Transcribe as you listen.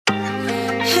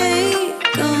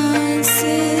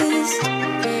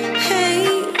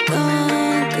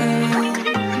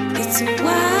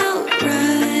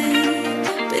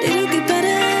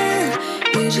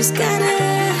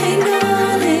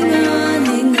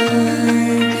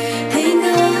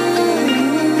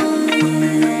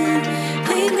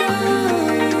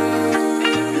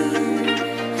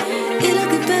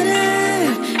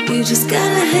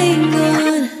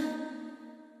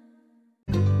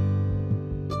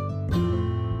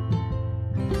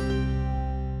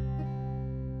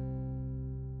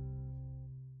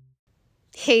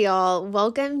Hey y'all,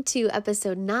 welcome to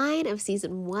episode 9 of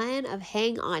season 1 of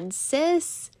Hang On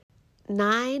SIS.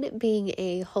 9 being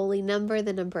a holy number,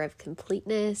 the number of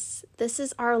completeness. This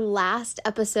is our last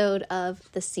episode of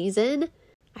the season.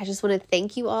 I just want to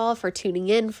thank you all for tuning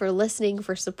in, for listening,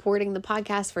 for supporting the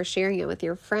podcast, for sharing it with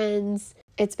your friends.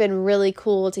 It's been really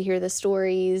cool to hear the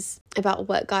stories about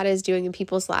what God is doing in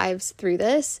people's lives through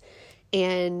this.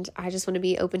 And I just want to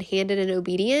be open-handed and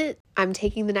obedient. I'm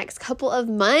taking the next couple of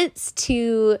months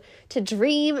to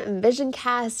dream and vision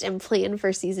cast and plan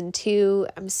for season 2.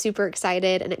 I'm super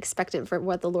excited and expectant for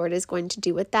what the Lord is going to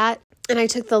do with that. And I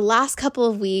took the last couple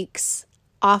of weeks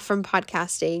off from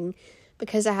podcasting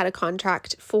because I had a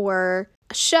contract for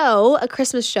a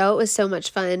Christmas show. It was so much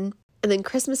fun. And then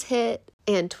Christmas hit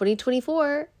and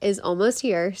 2024 is almost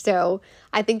here. So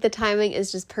I think the timing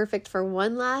is just perfect for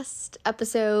one last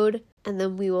episode. And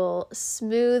then we will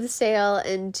smooth sail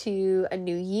into a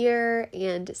new year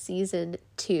and season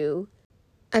 2.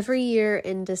 Every year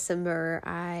in December,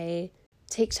 I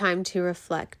take time to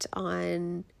reflect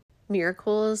on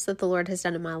miracles that the Lord has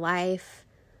done in my life,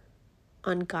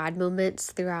 on God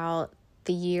moments throughout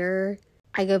the year.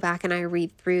 I go back and I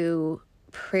read through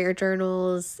prayer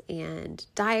journals and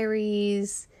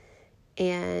diaries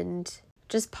and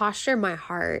just posture my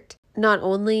heart, not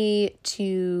only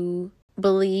to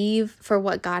believe for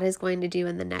what God is going to do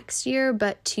in the next year,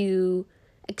 but to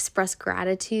express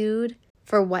gratitude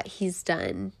for what He's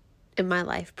done in my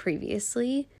life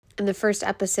previously. In the first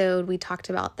episode, we talked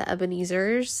about the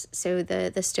Ebenezers, so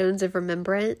the stones of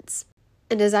remembrance.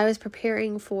 And as I was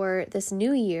preparing for this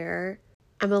new year,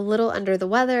 I'm a little under the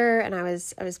weather, and I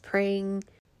was praying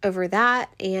over that,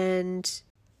 and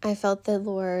I felt the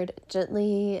Lord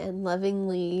gently and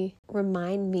lovingly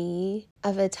remind me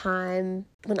of a time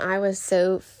when I was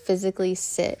so physically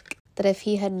sick that if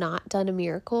He had not done a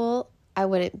miracle, I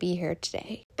wouldn't be here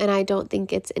today. And I don't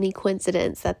think it's any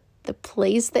coincidence that the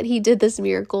place that He did this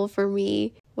miracle for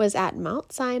me was at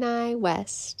Mount Sinai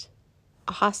West,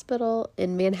 a hospital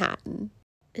in Manhattan.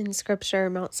 In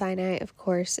Scripture, Mount Sinai, of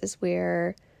course, is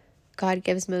where God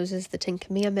gives Moses the 10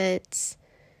 Commandments,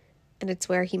 and it's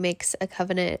where He makes a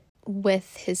covenant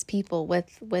with His people,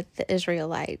 with the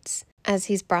Israelites, as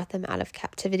He's brought them out of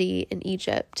captivity in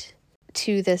Egypt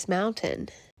to this mountain.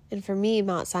 And for me,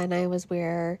 Mount Sinai was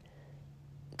where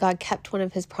God kept one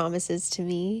of His promises to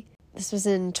me. This was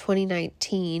in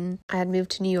 2019. I had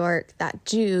moved to New York that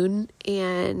June,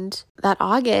 and that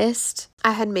August,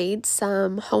 I had made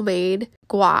some homemade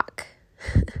guac.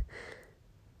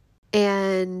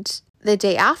 And the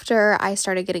day after, I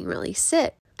started getting really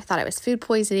sick. I thought it was food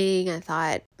poisoning. I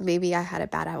thought maybe I had a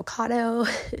bad avocado.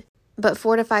 But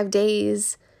 4 to 5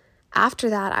 days after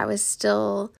that, I was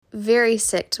still very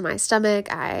sick to my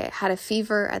stomach. I had a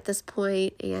fever at this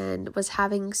point and was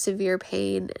having severe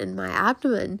pain in my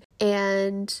abdomen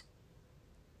and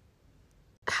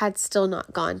had still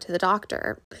not gone to the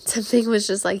doctor. Something was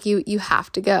just like, you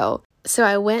have to go. So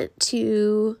I went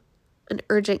to an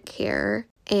urgent care,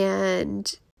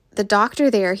 and the doctor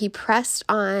there, he pressed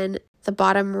on the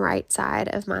bottom right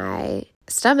side of my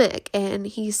stomach, and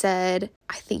he said,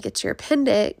 I think it's your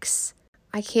appendix.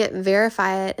 I can't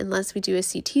verify it unless we do a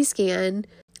CT scan,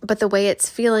 but the way it's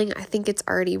feeling, I think it's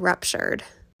already ruptured.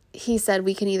 He said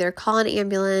we can either call an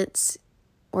ambulance,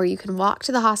 or you can walk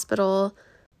to the hospital,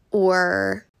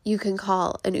 or you can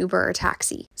call an Uber or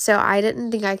taxi. So I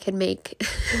didn't think I could make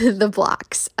the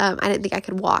blocks. I didn't think I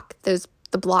could walk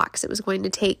the blocks it was going to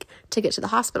take to get to the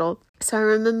hospital. So I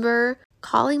remember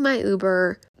calling my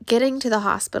Uber, getting to the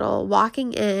hospital,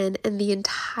 walking in, and the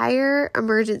entire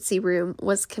emergency room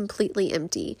was completely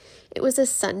empty. It was a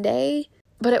Sunday,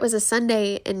 but it was a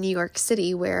Sunday in New York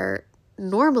City where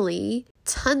normally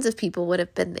tons of people would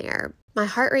have been there. My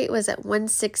heart rate was at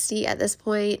 160 at this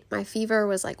point. My fever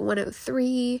was like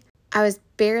 103. I was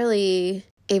barely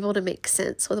able to make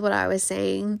sense with what I was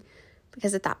saying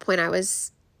because at that point I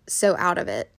was so out of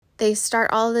it. They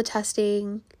start all of the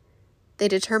testing. They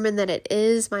determine that it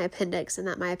is my appendix and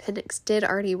that my appendix did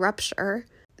already rupture.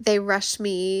 They rushed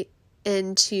me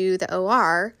into the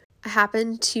OR. I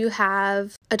happen to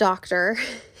have a doctor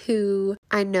who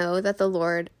I know that the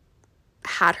Lord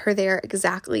had her there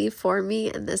exactly for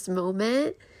me in this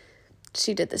moment.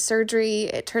 She did the surgery.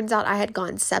 It turns out I had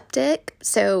gone septic.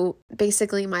 So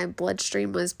basically my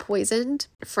bloodstream was poisoned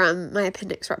from my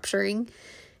appendix rupturing.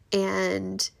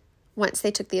 And once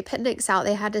they took the appendix out,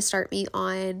 they had to start me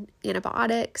on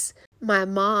antibiotics. My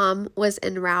mom was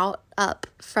en route up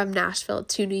from Nashville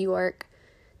to New York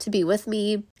to be with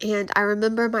me. And I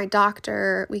remember my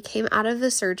doctor, we came out of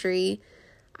the surgery.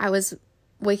 I was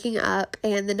waking up,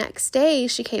 and the next day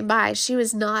she came by. She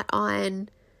was not on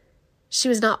she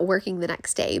was not working the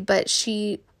next day, but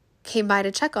she came by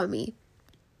to check on me.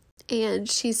 And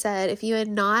she said, if you had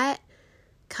not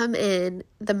come in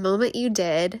the moment you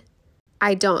did,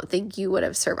 I don't think you would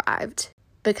have survived.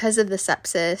 Because of the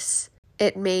sepsis,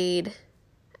 it made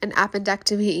an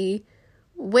appendectomy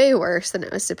way worse than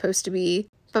it was supposed to be.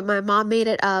 But my mom made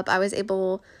it up. I was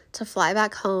able to fly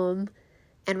back home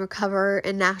and recover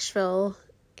in Nashville.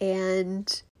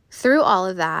 And through all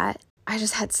of that, I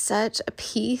just had such a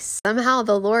peace. Somehow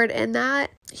the Lord in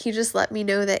that, he just let me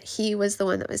know that he was the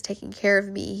one that was taking care of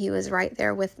me. He was right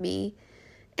there with me.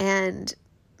 And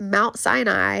Mount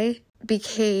Sinai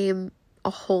became a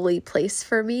holy place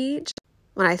for me.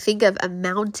 When I think of a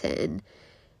mountain,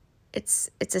 it's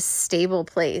a stable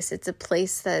place. It's a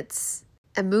place that's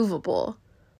immovable.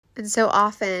 And so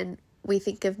often we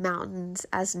think of mountains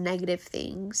as negative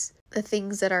things, the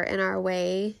things that are in our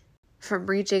way from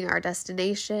reaching our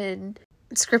destination.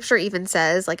 Scripture even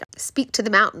says, like, speak to the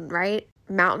mountain, right?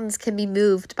 Mountains can be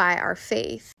moved by our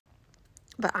faith.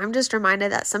 But I'm just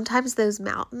reminded that sometimes those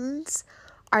mountains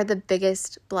are the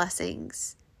biggest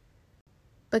blessings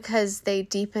because they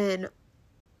deepen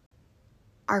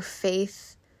our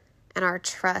faith and our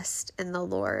trust in the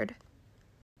Lord.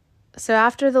 So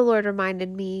after the Lord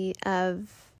reminded me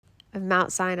of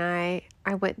Mount Sinai,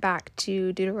 I went back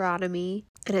to Deuteronomy,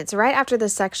 and it's right after the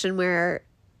section where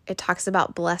it talks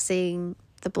about blessing,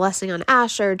 the blessing on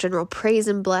Asher, general praise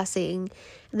and blessing,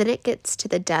 and then it gets to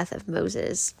the death of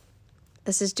Moses.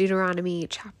 This is Deuteronomy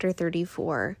chapter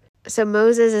 34. So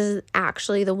Moses is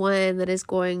actually the one that is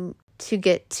going to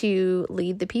get to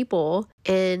lead the people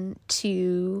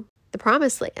into the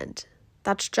promised land.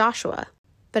 That's Joshua.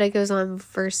 But it goes on,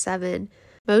 verse 7.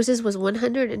 Moses was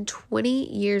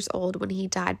 120 years old when he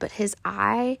died, but his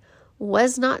eye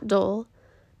was not dull,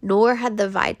 nor had the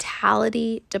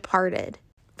vitality departed.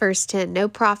 Verse 10, no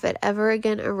prophet ever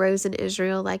again arose in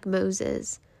Israel like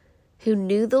Moses, who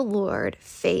knew the Lord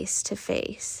face to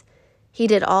face. He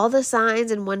did all the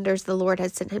signs and wonders the Lord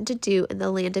had sent him to do in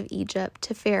the land of Egypt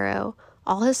to Pharaoh,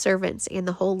 all his servants, and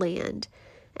the whole land.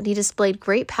 And he displayed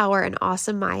great power and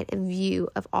awesome might in view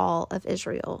of all of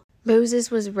Israel. Moses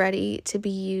was ready to be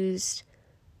used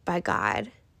by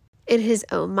God. In his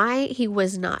own might, he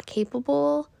was not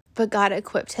capable, but God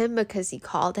equipped him because he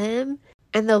called him.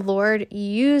 And the Lord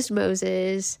used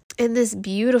Moses in this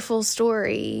beautiful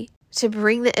story to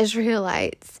bring the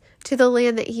Israelites to the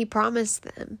land that he promised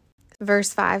them.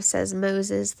 Verse 5 says,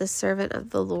 Moses, the servant of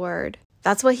the Lord.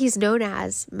 That's what he's known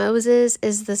as. Moses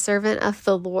is the servant of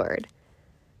the Lord.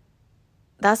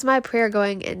 That's my prayer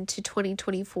going into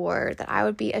 2024, that I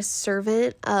would be a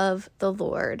servant of the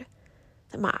Lord,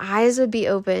 that my eyes would be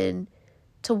open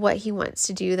to what he wants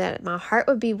to do, that my heart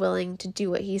would be willing to do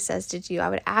what he says to do. I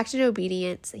would act in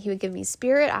obedience, that he would give me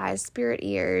spirit eyes, spirit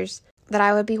ears, that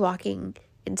I would be walking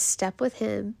in step with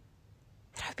him,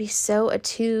 that I would be so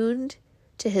attuned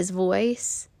to his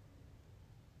voice,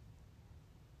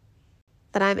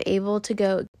 that I'm able to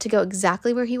go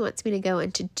exactly where he wants me to go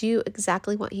and to do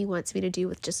exactly what he wants me to do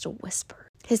with just a whisper.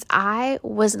 His eye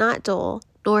was not dull,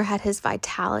 nor had his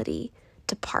vitality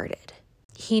departed.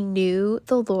 He knew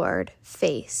the Lord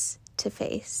face to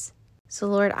face. So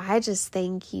Lord, I just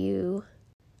thank you.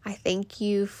 I thank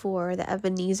you for the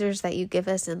Ebenezers that you give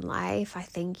us in life. I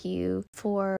thank you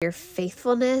for your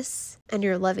faithfulness and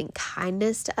your loving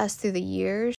kindness to us through the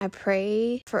years. I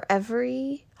pray for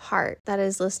every heart that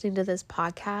is listening to this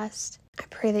podcast. I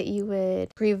pray that you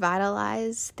would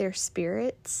revitalize their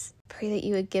spirits. Pray that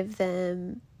you would give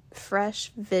them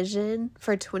fresh vision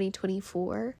for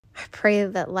 2024. I pray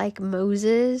that, like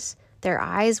Moses, their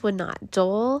eyes would not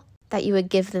dull, that you would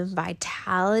give them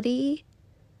vitality.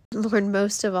 Lord,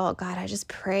 most of all, God, I just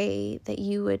pray that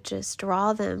you would just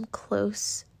draw them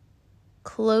close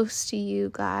to you,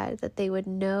 God, that they would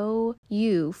know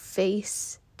you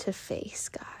face to face,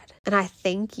 God. And I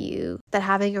thank you that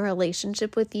having a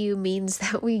relationship with you means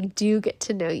that we do get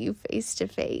to know you face to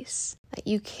face, that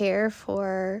you care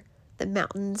for the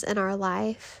mountains in our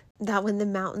life, that when the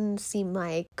mountains seem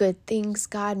like good things,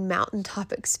 God,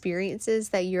 mountaintop experiences,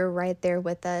 that you're right there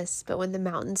with us. But when the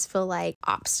mountains feel like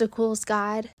obstacles,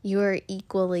 God, you're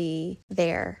equally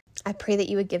there. I pray that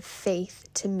you would give faith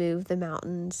to move the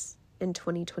mountains in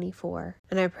 2024.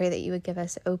 And I pray that you would give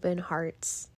us open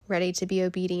hearts, ready to be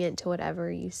obedient to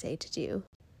whatever you say to do.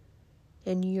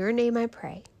 In your name I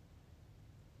pray.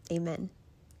 Amen.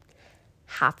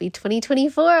 Happy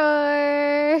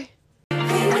 2024!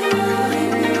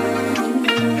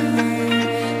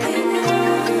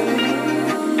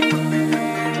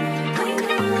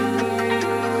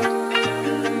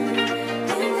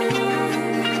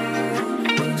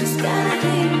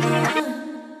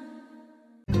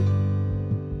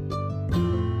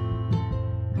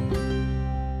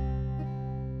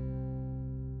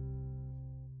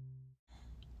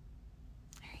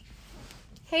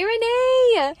 Hey,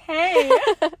 Renee! Hey!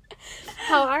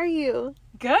 How are you?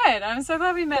 Good. I'm so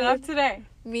glad we met up today.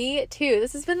 Me too.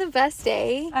 This has been the best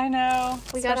day. I know.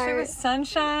 We got Especially our with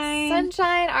sunshine.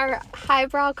 Sunshine, our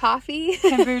highbrow coffee.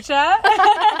 Kombucha.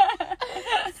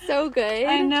 So good.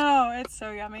 I know. It's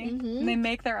so yummy. Mm-hmm. And they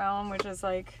make their own, which is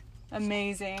like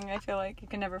amazing. I feel like you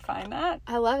can never find that.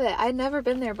 I love it. I'd never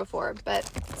been there before, but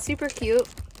super cute.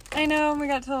 I know. We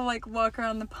got to like walk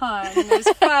around the pond. And there's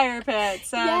fire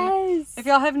pits. Yes. If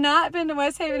y'all have not been to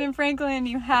West Haven and Franklin,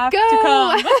 you have Go. to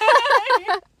come.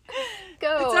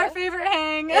 Go. It's our favorite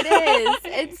hang. It is.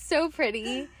 It's so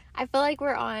pretty. I feel like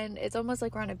it's almost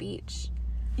like we're on a beach.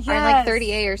 Yes. Or like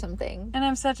 30A or something. And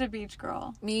I'm such a beach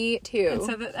girl. Me too. And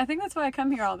so I think that's why I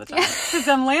come here all the time. Because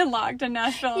I'm landlocked in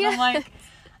Nashville. And I'm like,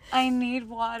 I need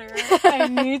water. I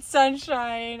need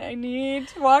sunshine. I need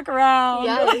to walk around.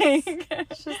 Yes. Like,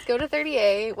 Just go to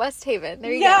 30A, West Haven.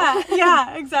 There you go. go.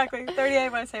 Yeah, exactly.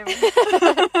 38 West Haven.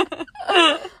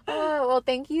 Well,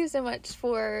 thank you so much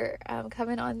for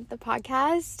coming on the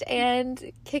podcast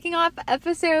and kicking off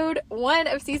episode 1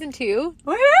 of season 2.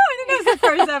 Woohoo! I think that was the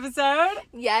first episode.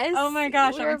 Yes. Oh my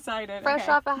gosh, We're I'm excited. Fresh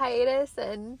off a hiatus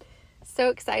and so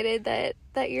excited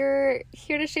that you're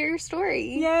here to share your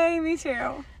story. Yay, me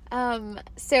too.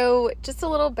 So just a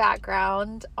little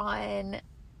background on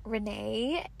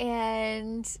Renee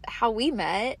and how we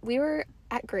met. We were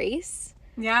at Grace.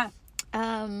 Yeah.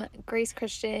 Grace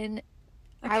Christian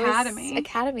Academy.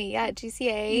 Academy, yeah,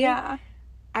 GCA. Yeah.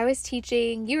 I was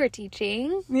teaching, you were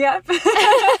teaching. Yep.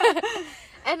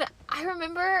 And I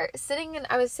remember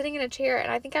I was sitting in a chair,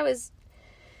 and I think I was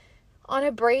on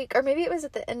a break, or maybe it was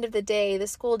at the end of the day, the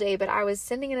school day, but I was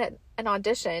sending in an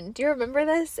audition. Do you remember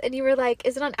this? And you were like,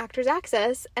 is it on Actors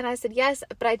Access? And I said, yes,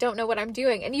 but I don't know what I'm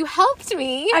doing. And you helped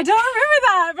me. I don't remember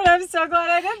that, but I'm so glad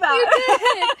I did that.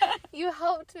 You did. You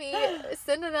helped me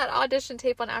send in that audition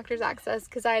tape on Actors Access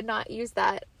because I had not used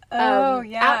that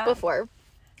app before.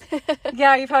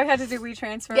 Yeah, you probably had to do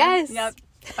WeTransfer. Yes. Yep.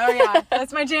 Oh, yeah.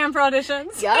 That's my jam for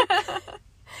auditions. Yep.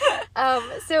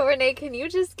 So Renee, can you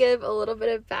just give a little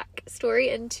bit of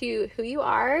backstory into who you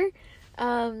are?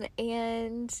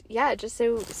 And yeah, just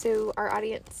so our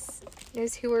audience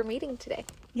knows who we're meeting today.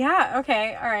 Yeah.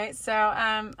 Okay. All right. So,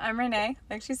 I'm Renee,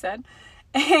 like she said,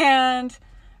 and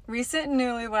recent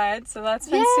newlywed. So that's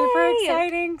been super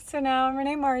exciting. So now I'm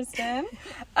Renee Marsden.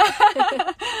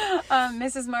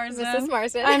 Mrs. Marsden. Mrs.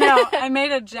 Marsden. I know. I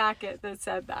made a jacket that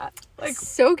said that. Like,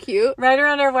 so cute. right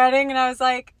around our wedding, and I was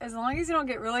like, as long as you don't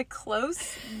get really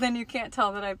close, then you can't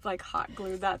tell that I've like hot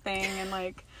glued that thing and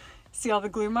like see all the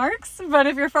glue marks. But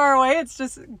if you're far away, it's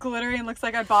just glittery and looks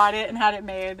like I bought it and had it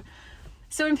made.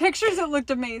 So in pictures it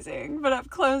looked amazing, but up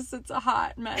close it's a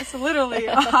hot mess. Literally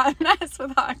a hot mess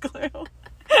with hot glue.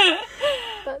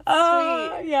 That's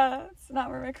sweet. Yeah, it's not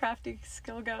where my crafty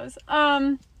skill goes.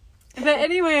 But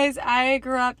anyways, I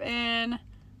grew up in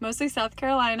mostly South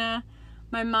Carolina.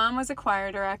 My mom was a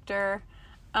choir director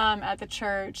at the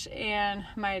church, and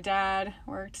my dad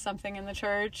worked something in the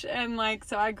church, and like,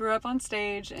 so I grew up on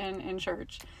stage and in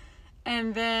church.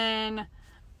 And then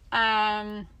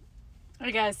I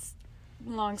guess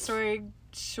long story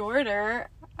shorter,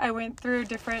 I went through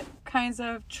different kinds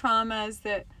of traumas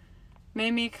that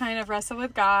made me kind of wrestle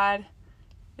with God.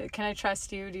 Can I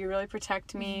trust you? Do you really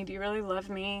protect me? Do you really love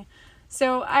me?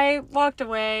 So I walked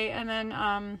away and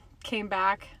then came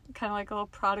back, kind of like a little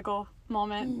prodigal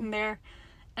moment in there.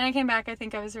 And I came back, I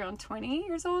think I was around 20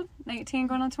 years old, 19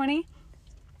 going on 20.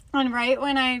 And right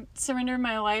when I surrendered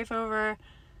my life over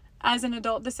as an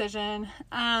adult decision,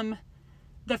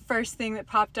 the first thing that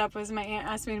popped up was my aunt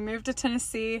asked me to move to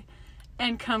Tennessee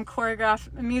and come choreograph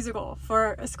a musical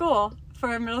for a school,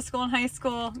 for a middle school and high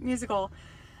school musical.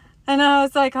 And I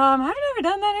was like, I've never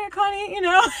done that, Aunt Connie, you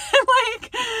know,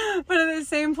 like, but at the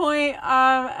same point,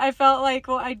 I felt like,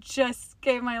 well, I just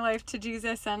gave my life to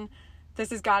Jesus and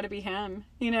this has got to be him,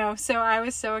 you know? So I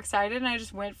was so excited and I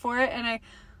just went for it. And I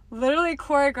literally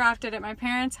choreographed it at my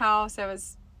parents' house. I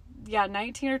was,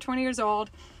 19 or 20 years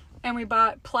old. And we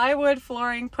bought plywood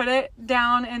flooring, put it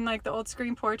down in like the old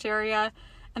screen porch area.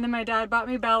 And then my dad bought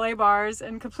me ballet bars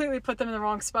and completely put them in the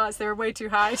wrong spots. They were way too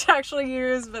high to actually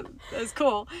use, but it was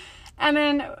cool. And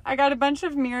then I got a bunch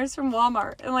of mirrors from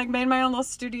Walmart and like made my own little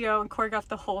studio and choreographed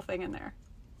the whole thing in there.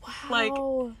 Wow. Like,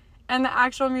 and the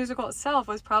actual musical itself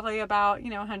was probably about,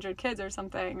 100 kids or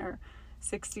something, or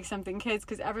 60 something kids,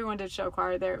 because everyone did show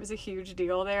choir there. It was a huge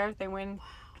deal there. They win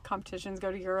competitions,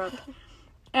 go to Europe.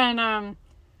 And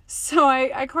so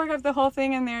I choreographed the whole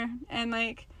thing in there, and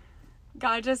like,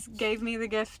 God just gave me the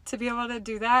gift to be able to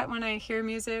do that. When I hear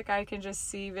music, I can just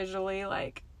see visually,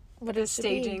 like, what the is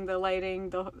staging, the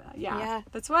lighting, yeah.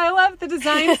 That's why I love the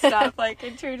design stuff, like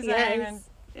interior design and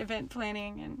event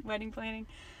planning and wedding planning.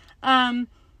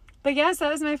 But yes,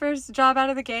 that was my first job out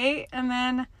of the gate. And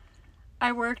then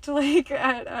I worked like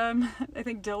at, I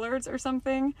think Dillard's or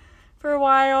something for a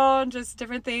while, just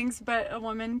different things. But a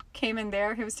woman came in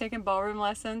there who was taking ballroom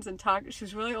lessons and talked. She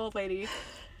was a really old lady.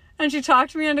 And she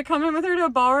talked me into coming with her to a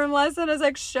ballroom lesson. I was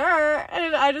like, sure.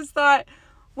 And I just thought,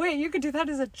 wait, you could do that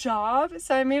as a job?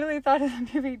 So I immediately thought of the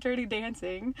movie Dirty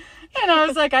Dancing. And I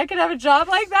was like, I could have a job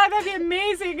like that? That'd be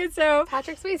amazing. And so...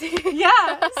 Patrick Swayze. Yeah.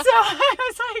 So I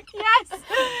was like, yes.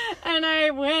 And I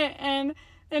went, and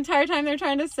the entire time they're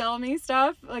trying to sell me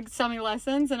stuff, like sell me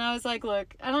lessons. And I was like,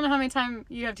 look, I don't know how many times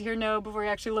you have to hear no before you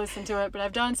actually listen to it, but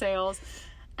I've done sales.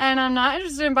 And I'm not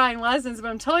interested in buying lessons, but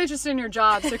I'm totally interested in your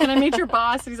job. So can I meet your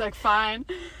boss? And he's like, fine.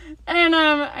 And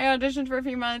I auditioned for a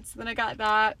few months. Then I got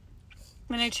that.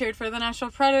 Then I cheered for the Nashville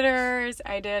Predators.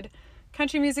 I did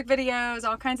country music videos,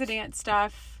 all kinds of dance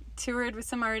stuff. Toured with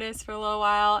some artists for a little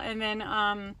while. And then,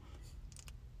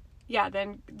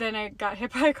 then I got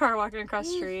hit by a car walking across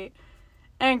the street.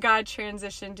 And God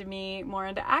transitioned me more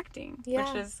into acting,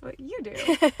 which is what you do.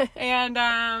 And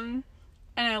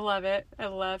I love it. I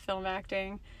love film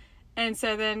acting. And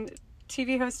so then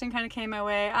TV hosting kind of came my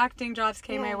way. Acting jobs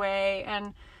came my way.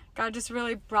 And God just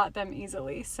really brought them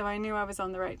easily. So I knew I was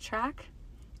on the right track.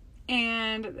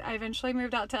 And I eventually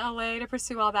moved out to LA to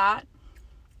pursue all that.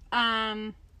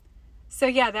 So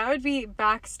yeah, that would be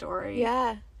backstory.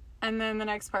 Yeah. And then the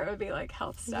next part would be like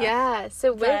health stuff. Yeah.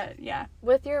 So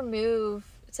with your move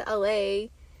to LA,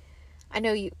 I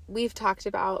know we've talked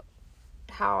about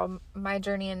how my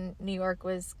journey in New York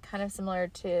was kind of similar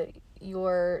to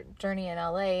your journey in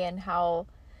LA, and how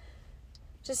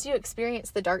just you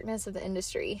experienced the darkness of the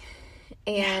industry.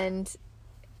 And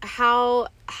how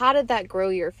did that grow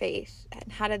your faith,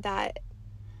 and how did that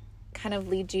kind of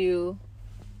lead you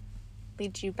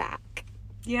back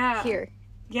here?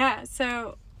 Yeah.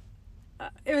 So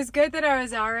it was good that I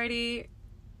was already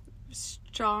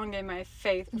strong in my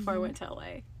faith before I went to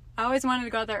LA. I always wanted to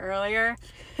go out there earlier.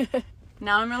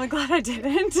 Now I'm really glad I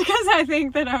didn't, because I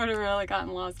think that I would have really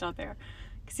gotten lost out there.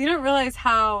 Because you don't realize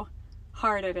how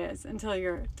hard it is until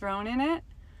you're thrown in it.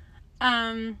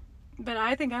 But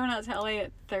I think I went out to LA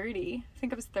at 30. I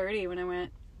think I was 30 when I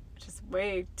went, which is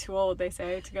way too old, they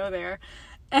say, to go there.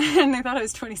 And they thought I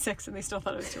was 26, and they still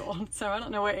thought I was too old. So I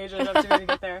don't know what age I'd have to be to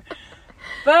get there.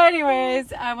 But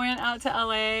anyways, I went out to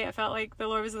LA. I felt like the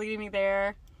Lord was leading me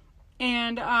there.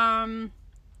 And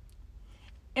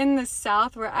in the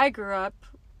South, where I grew up,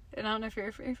 and I don't know if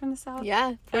you're from the South.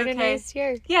 Yeah, born and raised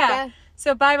here. Yeah.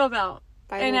 So Bible Belt.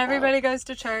 And everybody goes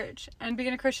to church, and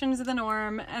being a Christian is the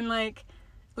norm. And like,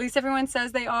 at least everyone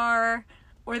says they are,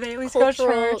 or they at least go to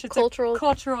church. It's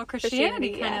cultural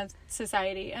Christianity kind of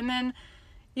society. And then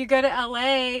you go to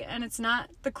LA, and it's not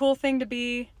the cool thing to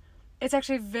be. It's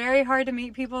actually very hard to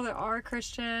meet people that are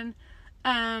Christian.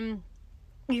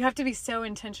 You have to be so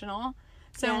intentional.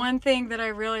 So one thing that I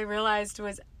really realized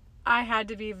was I had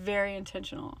to be very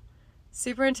intentional.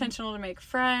 Super intentional to make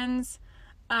friends.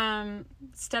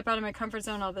 Step out of my comfort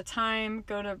zone all the time.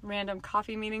 Go to random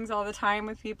coffee meetings all the time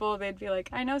with people. They'd be like,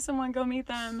 I know someone, go meet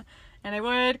them. And I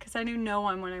would, because I knew no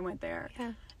one when I went there.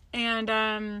 Yeah.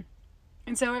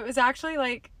 And so it was actually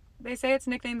like, they say it's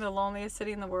nicknamed the loneliest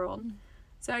city in the world.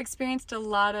 So I experienced a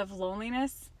lot of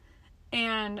loneliness,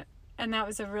 and that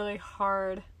was a really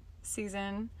hard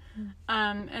season.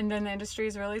 And then the industry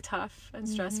is really tough and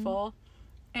stressful.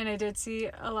 And I did see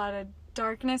a lot of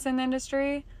darkness in the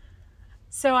industry.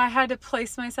 So I had to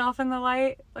place myself in the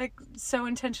light, like, so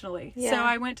intentionally. Yeah. So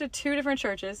I went to 2 different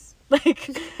churches. Like,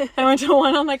 I went to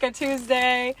one on, like, a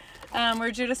Tuesday, where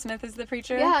Judah Smith is the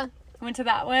preacher. Yeah. I went to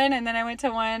that one, and then I went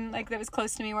to one, like, that was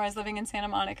close to me where I was living in Santa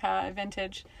Monica,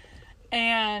 Vintage.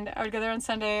 And I would go there on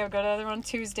Sunday, I would go to the other one on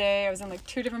Tuesday. I was in, like,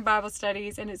 2 different Bible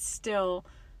studies, and it still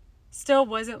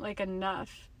wasn't, like,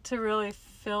 enough to really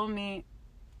fill me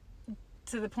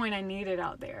to the point I needed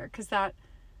out there. Because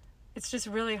it's just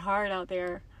really hard out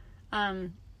there,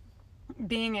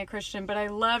 being a Christian. But I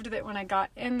loved that when I got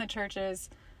in the churches,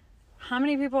 how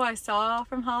many people I saw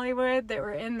from Hollywood that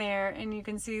were in there, and you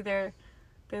can see they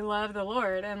love the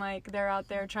Lord, and like they're out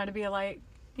there trying to be a light,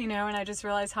 and I just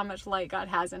realized how much light God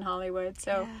has in Hollywood.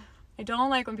 So I don't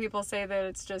like when people say that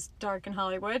it's just dark in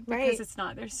Hollywood, because it's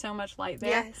not. There's so much light there.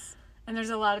 Yes. And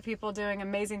there's a lot of people doing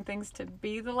amazing things to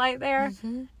be the light there.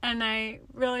 And I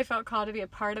really felt called to be a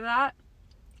part of that.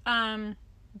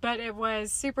 But it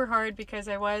was super hard because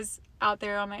I was out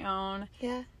there on my own.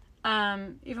 Yeah.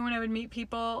 Even when I would meet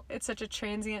people, it's such a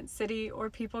transient city, or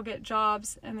people get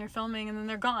jobs and they're filming and then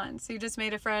they're gone. So you just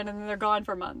made a friend and then they're gone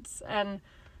for months. And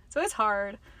so it's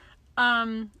hard.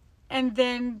 And And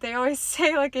then they always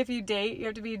say, like, if you date, you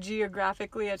have to be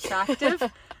geographically attractive.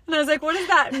 And I was like, what does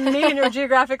that mean? Or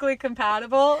geographically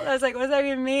compatible? I was like, what does that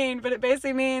even mean? But it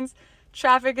basically means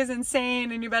traffic is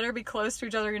insane and you better be close to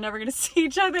each other. You're never going to see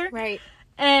each other. Right.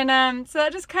 And so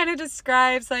that just kind of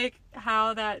describes, like,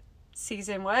 how that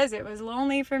season was. It was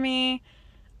lonely for me.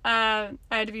 I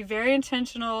had to be very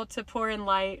intentional to pour in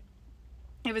light.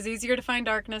 It was easier to find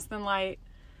darkness than light.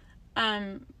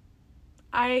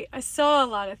 I saw a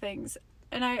lot of things,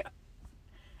 and I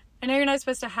know you're not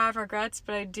supposed to have regrets,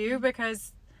 but I do,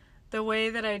 because the way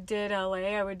that I did LA,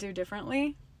 I would do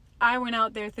differently. I went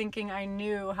out there thinking I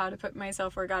knew how to put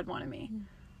myself where God wanted me.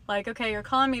 Like, okay, you're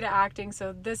calling me to acting,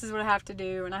 so this is what I have to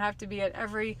do, and I have to be at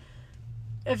every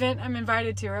event I'm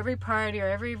invited to, or every party, or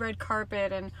every red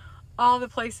carpet, and all the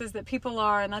places that people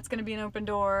are, and that's going to be an open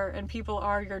door, and people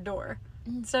are your door.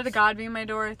 Instead of God being my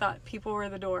door, I thought people were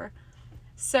the door.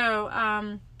 So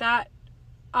that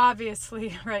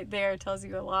obviously right there tells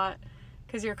you a lot,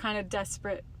 because you're kind of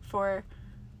desperate for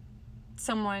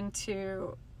someone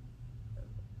to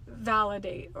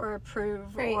validate or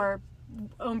approve or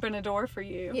open a door for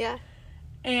you. Yeah.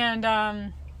 And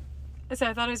so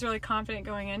I thought I was really confident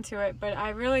going into it, but I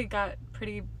really got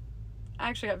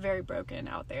very broken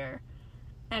out there.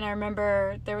 And I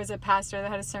remember there was a pastor that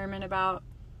had a sermon about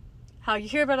how you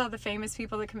hear about all the famous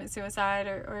people that commit suicide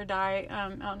or die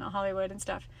out in Hollywood and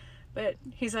stuff. But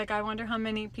he's like, I wonder how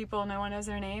many people no one knows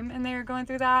their name and they're going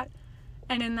through that.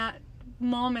 And in that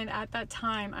moment, at that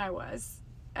time, I was.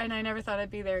 And I never thought I'd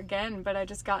be there again, but I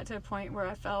just got to a point where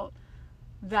I felt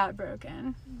that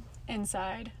broken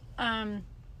inside. And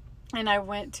I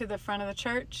went to the front of the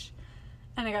church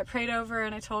and I got prayed over,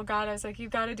 and I told God, I was like,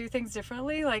 you've got to do things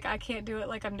differently. Like, I can't do it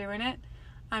like I'm doing it.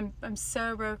 I'm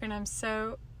so broken. I'm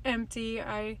so empty.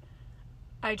 I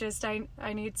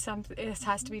need something. It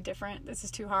has to be different. This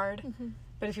is too hard.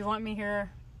 But if you want me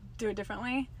here, do it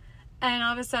differently. And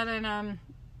all of a sudden,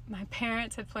 my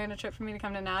parents had planned a trip for me to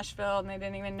come to Nashville, and they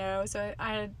didn't even know. So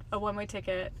I had a one-way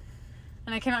ticket,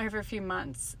 and I came out here for a few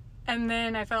months. And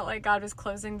then I felt like God was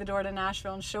closing the door to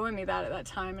Nashville and showing me that at that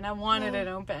time, and I wanted it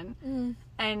open.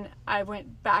 And I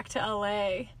went back to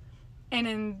LA, and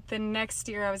in the next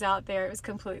year I was out there, it was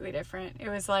completely different. It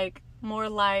was like more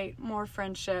light, more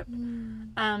friendship.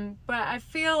 But I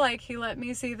feel like he let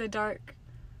me see the dark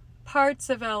parts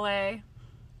of LA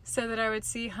so that I would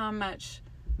see how much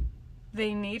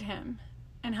they need him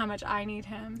and how much I need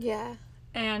him. Yeah.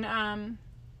 And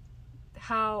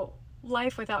how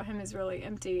life without him is really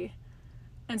empty.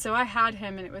 And so I had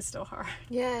him, and it was still hard.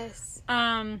 Yes.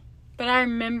 But I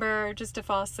remember just to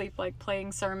fall asleep, like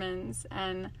playing sermons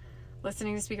and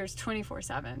listening to speakers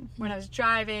 24/7. When I was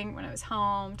driving, when I was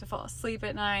home, to fall asleep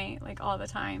at night, like all the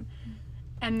time.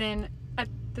 And then at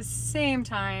the same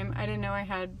time, I didn't know I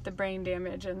had the brain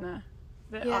damage and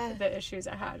the issues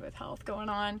I had with health going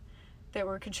on that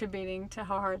were contributing to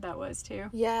how hard that was too.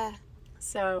 Yeah.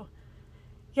 So,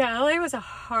 yeah, LA was a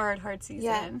hard season.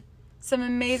 Yeah. Some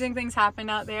amazing things happened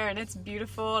out there, and it's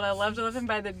beautiful, and I loved living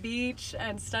by the beach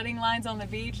and studying lines on the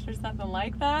beach. There's nothing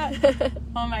like that.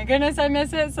 Oh my goodness, I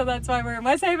miss it. So that's why we're in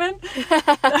West Haven,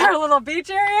 our little beach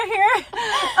area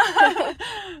here.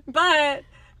 But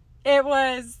it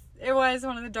was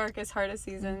one of the darkest, hardest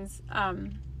seasons.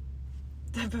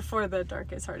 Before the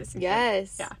darkest, hardest season.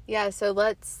 Yes. Yeah. So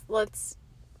let's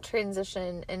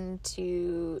transition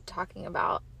into talking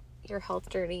about your health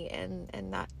journey and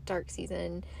that dark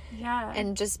season. Yeah.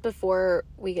 And just before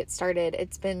we get started,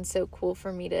 it's been so cool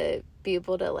for me to be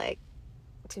able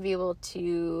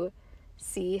to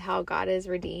see how God has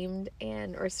redeemed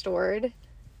and restored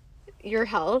your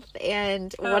health,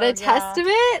 and what a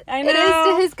testament it is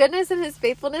to his goodness and his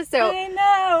faithfulness. So I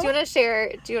know. Do you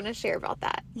want to share about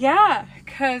that? Yeah,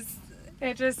 because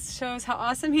it just shows how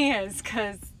awesome he is,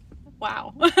 because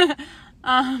wow.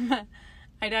 I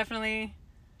definitely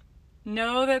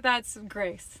know that that's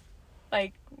grace.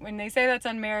 Like, when they say that's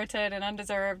unmerited and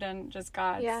undeserved and just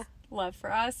God's love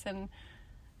for us and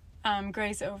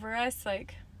grace over us,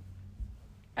 like,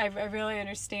 I really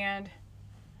understand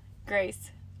grace.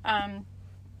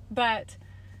 But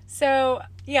so,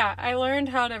 yeah, I learned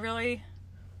how to really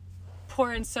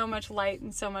pour in so much light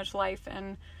and so much life,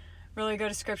 and really go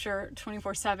to scripture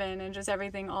 24/7 and just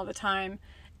everything all the time.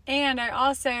 And I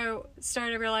also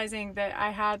started realizing that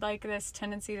I had like this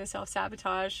tendency to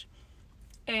self-sabotage,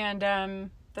 and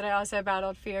that I also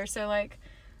battled fear. So like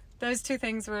those two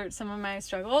things were some of my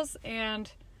struggles,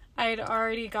 and I had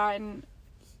already gotten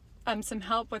some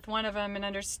help with one of them and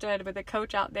understood with a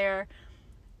coach out there,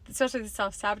 especially the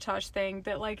self-sabotage thing,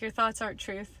 that like your thoughts aren't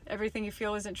truth. Everything you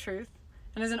feel isn't truth.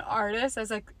 And as an artist, I was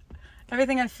like,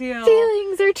 everything I feel.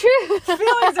 Feelings are true.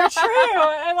 Feelings are true.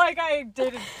 And like, I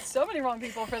dated so many wrong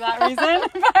people for that reason.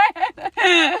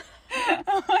 But,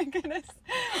 oh my goodness.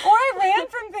 Or I ran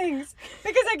from things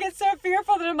because I get so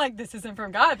fearful that I'm like, this isn't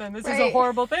from God, then this is a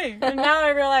horrible thing. And now I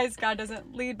realize God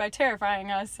doesn't lead by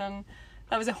terrifying us, and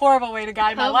that was a horrible way to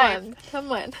guide my life.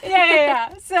 Come on.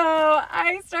 Yeah. So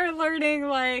I started learning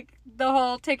like the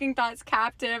whole taking thoughts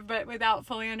captive, but without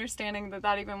fully understanding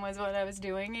that even was what I was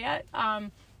doing yet.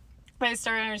 But I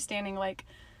started understanding like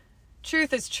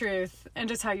truth is truth, and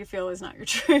just how you feel is not your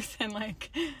truth. And like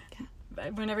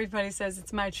when everybody says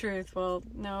it's my truth, well,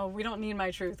 no, we don't need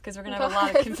my truth, because we're gonna have a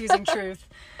lot of confusing truth.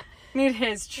 We need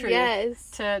His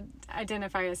truth to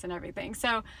identify us and everything.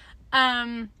 So,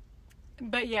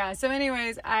 but yeah. So,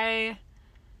 anyways, I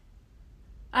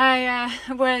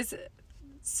was,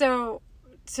 so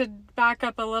to back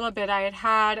up a little bit, I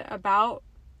had about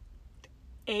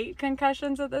 8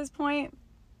 concussions at this point.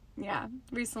 Yeah,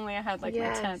 recently I had like my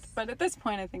 10th, but at this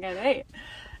point I think I had 8.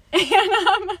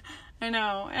 And I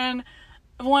know, and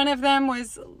one of them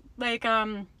was like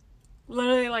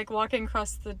literally like walking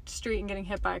across the street and getting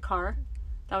hit by a car.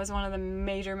 That was one of the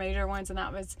major ones, and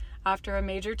that was after a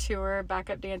major tour,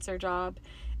 backup dancer job,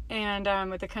 and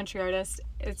with a country artist.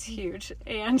 It's huge,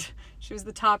 and she was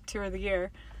the top tour of the year.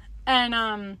 And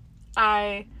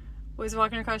I was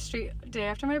walking across the street day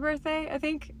after my birthday, I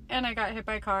think, and I got hit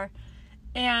by a car.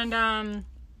 And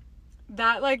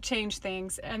that like changed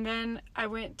things. And then I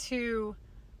went to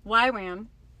YWAM,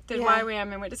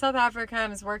 YWAM, and went to South Africa, and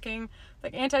was working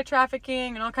like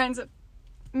anti-trafficking and all kinds of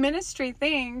ministry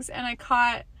things. And I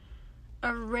caught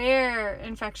a rare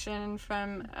infection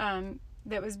from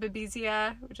that was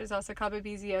babesia, which is also called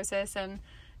babesiosis, and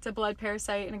it's a blood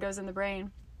parasite, and it goes in the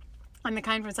brain. And the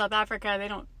kind from South Africa they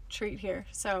don't treat here.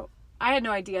 So I had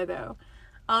no idea though.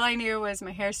 All I knew was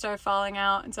my hair started falling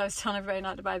out, and so I was telling everybody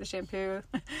not to buy the shampoo.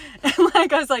 And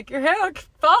like I was like, your hair will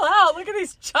fall out. Look at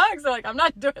these chunks. They're like, I'm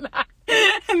not doing that.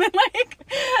 And then like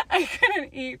I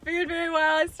couldn't eat food very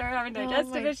well. I started having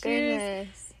digestive issues.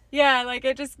 Goodness. Yeah, like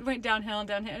it just went downhill and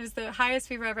downhill. It was the highest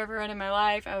fever I've ever run in my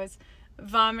life. I was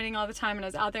vomiting all the time, and I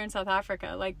was out there in South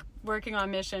Africa, like working on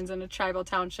missions in a tribal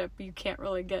township. You can't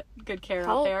really get good care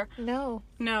out there. No.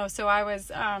 So I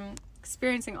was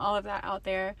experiencing all of that out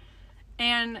there.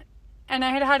 And I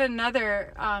had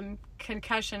another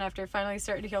concussion after finally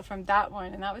starting to heal from that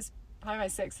one, and that was probably my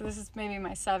 6th, so this is maybe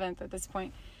my 7th at this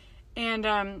point. And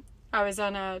I was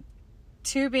on a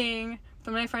tubing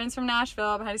with my friends from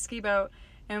Nashville behind a ski boat,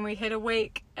 and we hit a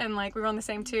wake, and like we were on the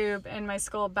same tube, and my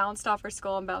skull bounced off her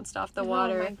skull and bounced off the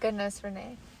water. Oh my goodness,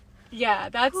 Renee. Yeah,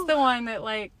 that's the one that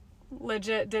like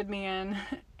legit did me in.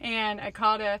 And I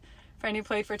called a friend who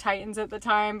played for Titans at the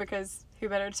time, because who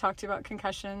better to talk to about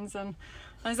concussions? And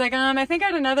I was like, I think I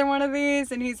had another one of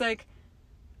these. And he's like,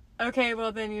 okay,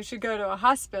 well then you should go to a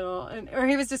hospital. Or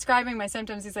he was describing my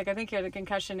symptoms. He's like, I think you had a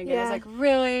concussion again. I was like,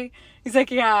 really? He's like,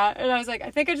 yeah. And I was like,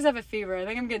 I think I just have a fever. I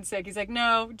think I'm getting sick. He's like,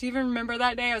 no. Do you even remember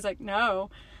that day? I was like,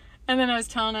 no. And then I was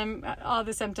telling him all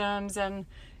the symptoms, and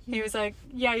he was like,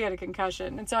 yeah, you had a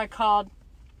concussion. And so I called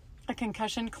a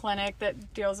concussion clinic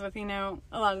that deals with, a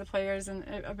lot of the players and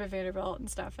up at Vanderbilt and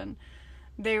stuff. And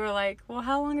they were like, well,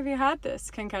 how long have you had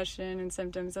this concussion and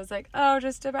symptoms? I was like, oh,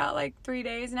 just about like 3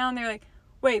 days now. And they're like,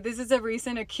 wait, this is a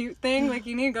recent acute thing? Like,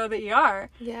 you need to go to the ER.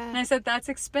 Yeah. And I said, that's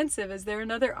expensive. Is there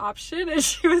another option? And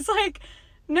she was like,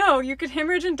 no, you could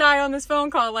hemorrhage and die on this phone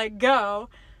call. Like, go.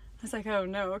 I was like, oh,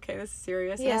 no, okay, this is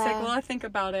serious. And I was like, well, I think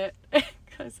about it,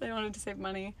 because I wanted to save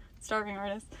money. Starving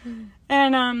artist.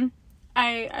 And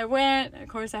I went. Of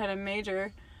course, I had a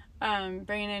major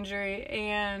brain injury,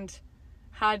 and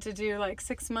had to do like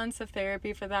 6 months of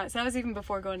therapy for that. So that was even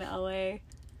before going to LA.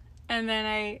 And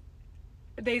then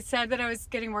they said that I was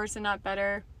getting worse and not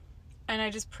better. And I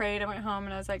just prayed. I went home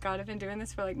and I was like, God, I've been doing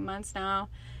this for like months now,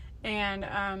 and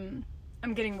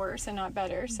I'm getting worse and not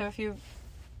better. So if you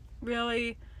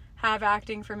really have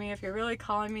acting for me, if you're really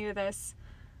calling me to this,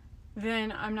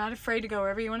 then I'm not afraid to go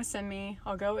wherever you want to send me.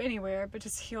 I'll go anywhere, but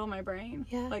just heal my brain.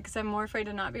 Yeah. Like, 'cause I'm more afraid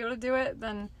to not be able to do it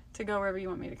than to go wherever you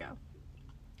want me to go.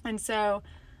 And so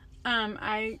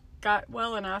I got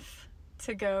well enough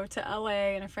to go to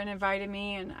LA, and a friend invited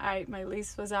me, and my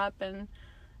lease was up, and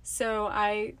so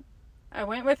I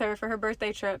went with her for her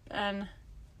birthday trip, and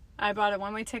I bought a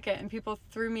one-way ticket, and people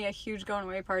threw me a huge going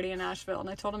away party in Nashville, and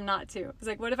I told them not to. I was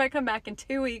like, what if I come back in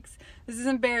 2 weeks? This is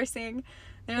embarrassing.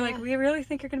 And they're like, we really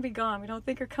think you're going to be gone. We don't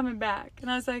think you're coming back. And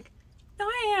I was like, no,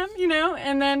 I am,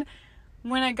 And then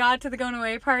when I got to the going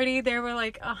away party, there were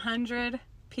like 100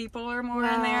 people or more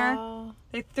in there.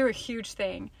 They threw a huge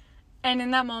thing. And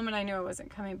in that moment, I knew I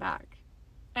wasn't coming back.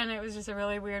 And it was just a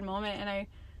really weird moment. And I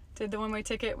did the one-way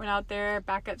ticket, went out there,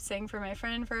 back up, sang for my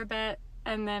friend for a bit,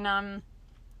 and then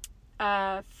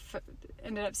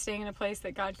ended up staying in a place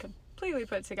that God completely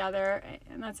put together,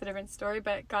 and that's a different story,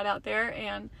 but got out there,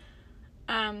 and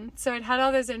so I'd had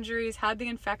all those injuries, had the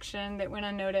infection that went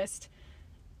unnoticed,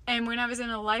 and when I was in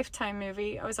a Lifetime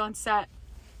movie, I was on set,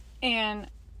 and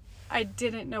I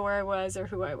didn't know where I was or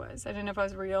who I was. I didn't know if I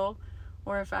was real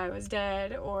or if I was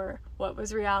dead or what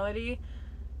was reality.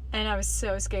 And I was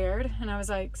so scared. And I was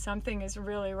like, something is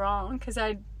really wrong. Because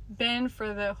I'd been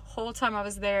for the whole time I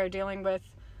was there dealing with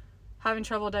having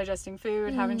trouble digesting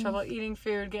food, having trouble eating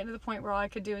food, getting to the point where all I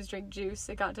could do was drink juice.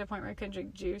 It got to a point where I couldn't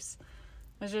drink juice.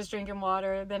 I was just drinking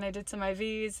water. Then I did some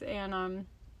IVs and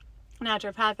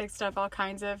naturopathic stuff, all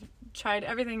kinds of, tried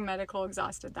everything medical,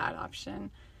 exhausted that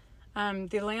option.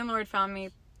 The landlord found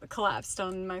me collapsed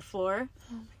on my floor,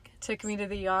 took me to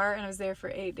the ER, and I was there for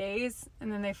 8 days.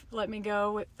 And then they let me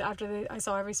go after I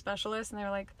saw every specialist, and they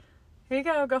were like, here you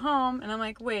go home. And I'm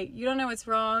like, wait, you don't know what's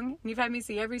wrong? And you've had me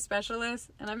see every specialist,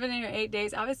 and I've been here 8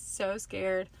 days. I was so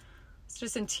scared. I was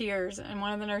just in tears. And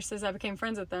one of the nurses, I became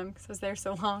friends with them because I was there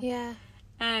so long. Yeah.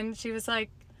 And she was like,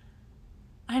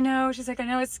 I know. She's like, I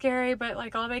know it's scary, but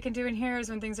like all they can do in here is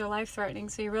when things are life-threatening.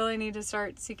 So you really need to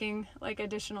start seeking like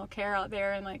additional care out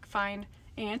there and like find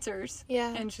answers.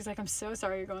 Yeah. And she's like, I'm so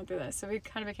sorry you're going through this. So we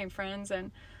kind of became friends,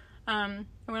 and I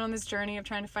went on this journey of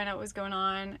trying to find out what was going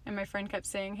on. And my friend kept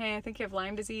saying, hey, I think you have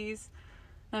Lyme disease.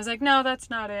 And I was like, no, that's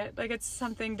not it. Like it's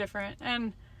something different.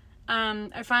 And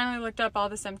I finally looked up all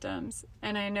the symptoms,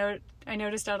 and I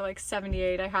noticed out of like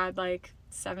 78, I had like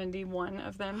 71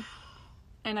 of them.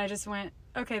 And I just went,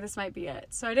 okay, this might be it.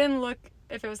 So I didn't look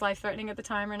if it was life-threatening at the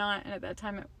time or not, and at that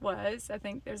time it was. I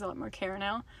think there's a lot more care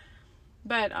now.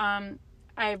 But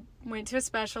I went to a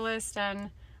specialist and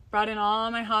brought in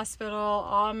all my hospital,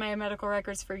 all my medical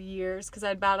records for years, because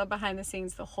I'd battled behind the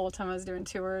scenes the whole time I was doing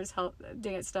tours,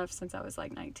 doing stuff since I was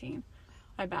like 19.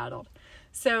 I battled.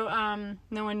 So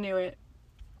no one knew it,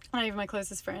 not even my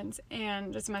closest friends,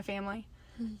 and just my family.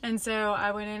 And so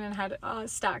I went in and had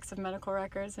stacks of medical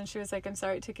records, and she was like, I'm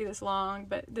sorry it took you this long,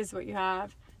 but this is what you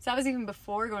have. So that was even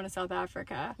before going to South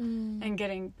Africa and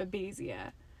getting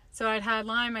babesia. So I'd had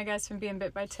Lyme, I guess, from being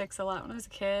bit by ticks a lot when I was a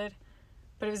kid,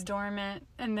 but it was dormant.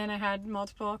 And then I had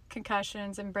multiple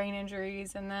concussions and brain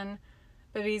injuries, and then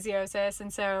babesiosis.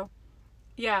 And so,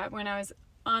 yeah, when I was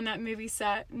on that movie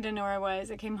set and didn't know where I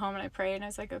was, I came home and I prayed, and I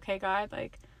was like, okay, God,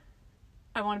 like,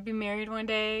 I want to be married one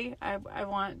day. I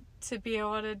want to be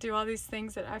able to do all these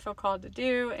things that I feel called to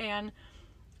do, and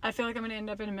I feel like I'm going to end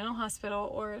up in a mental hospital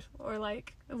or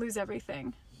like lose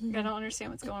everything. I don't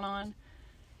understand what's going on.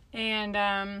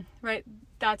 And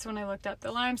that's when I looked up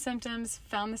the Lyme symptoms,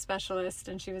 found the specialist,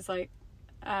 and she was like,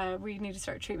 we need to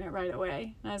start treatment right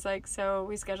away. And I was like, so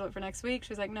we schedule it for next week? She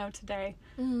was like, no, today.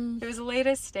 It was the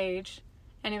latest stage,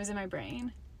 and it was in my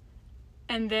brain.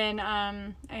 And then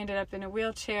I ended up in a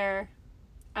wheelchair.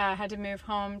 I had to move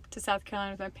home to South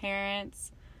Carolina with my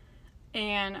parents,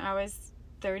 and I was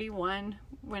 31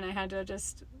 when I had to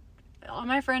just, all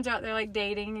my friends out there like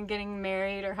dating and getting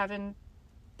married or having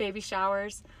baby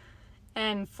showers,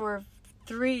 and for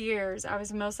 3 years I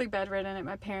was mostly bedridden at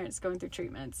my parents going through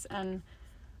treatments, and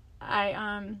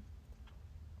I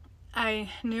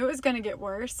knew it was going to get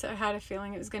worse. I had a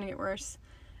feeling it was going to get worse,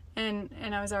 and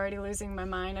I was already losing my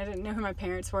mind. I didn't know who my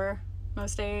parents were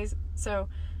most days, so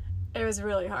it was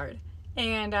really hard.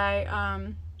 And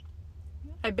I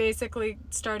basically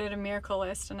started a miracle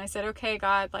list, and I said, okay,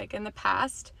 God, like in the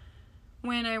past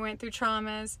when I went through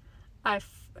traumas, I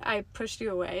pushed you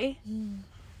away.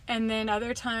 And then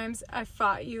other times I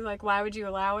fought you, like, why would you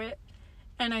allow it?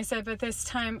 And I said, but this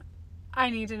time I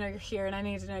need to know you're here, and I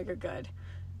need to know you're good.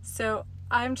 So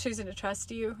I'm choosing to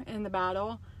trust you in the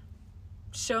battle.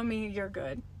 Show me you're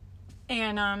good.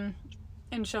 And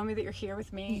show me that you're here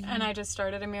with me. And I just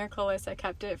started a miracle list. I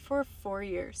kept it for 4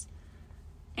 years.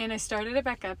 And I started it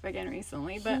back up again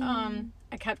recently. But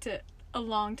I kept it a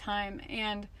long time.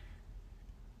 And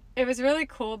it was really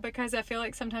cool because I feel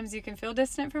like sometimes you can feel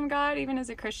distant from God, even as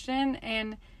a Christian.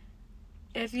 And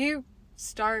if you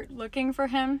start looking for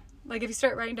him, like if you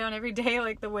start writing down every day,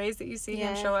 like the ways that you see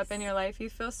him show up in your life, you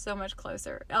feel so much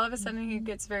closer. All of a sudden, he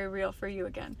gets very real for you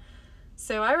again.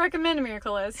 So I recommend a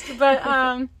miracle list. But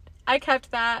I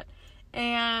kept that,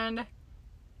 and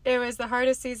it was the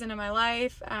hardest season of my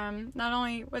life. Not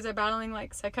only was I battling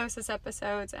like psychosis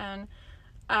episodes and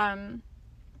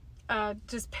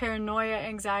just paranoia,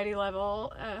 anxiety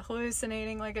level,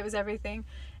 hallucinating, like it was everything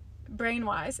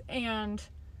brain-wise. And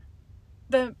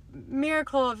the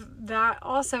miracle of that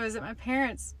also is that my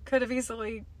parents could have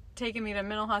easily taken me to a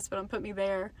mental hospital and put me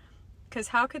there, because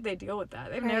how could they deal with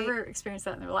that? They've never experienced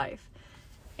that in their life.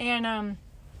 And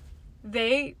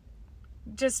they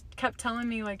just kept telling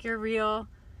me, like, you're real,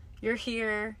 you're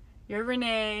here, you're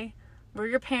Renee, we're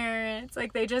your parents.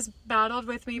 Like, they just battled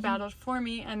with me, battled for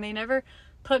me, and they never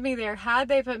put me there. Had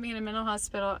they put me in a mental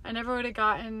hospital, I never would have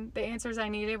gotten the answers I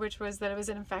needed, which was that it was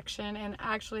an infection and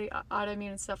actually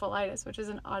autoimmune encephalitis, which is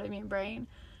an autoimmune brain,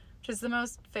 which is the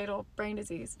most fatal brain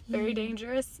disease. Very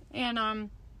dangerous. And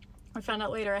I found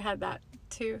out later I had that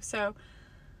too. So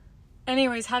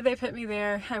anyways, had they put me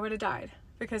there, I would have died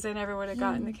because I never would have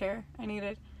gotten the care I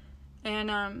needed.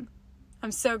 And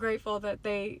I'm so grateful that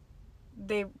they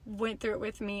went through it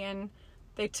with me, and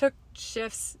they took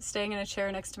shifts staying in a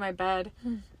chair next to my bed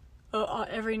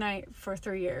every night for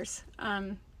 3 years.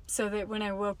 So that when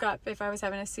I woke up, if I was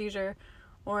having a seizure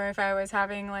or if I was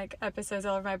having like episodes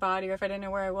all over my body, or if I didn't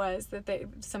know where I was, that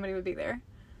somebody would be there.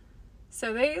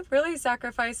 So they really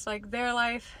sacrificed like their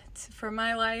life for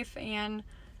my life and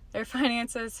their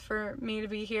finances for me to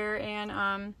be here.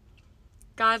 And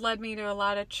God led me to a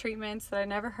lot of treatments that I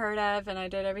never heard of, and I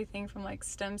did everything from like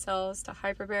stem cells to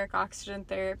hyperbaric oxygen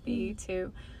therapy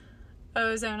to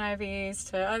ozone IVs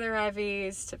to other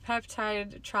IVs to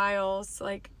peptide trials,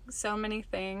 like so many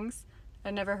things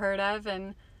I never heard of.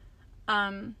 And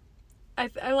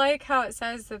I like how it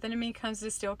says that the enemy comes to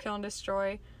steal, kill, and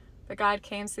destroy, but God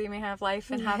came so you may have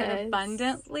life and have it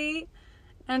abundantly.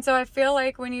 And so I feel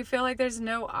like when you feel like there's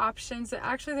no options, that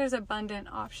actually there's abundant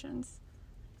options.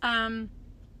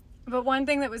 But one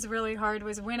thing that was really hard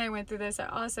was when I went through this, I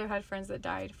also had friends that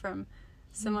died from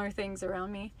similar things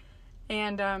around me.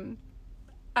 And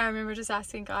I remember just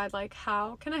asking God, like,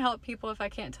 how can I help people if I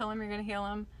can't tell them you're going to heal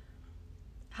them?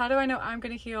 How do I know I'm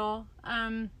going to heal?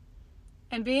 And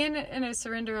being in a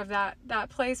surrender of that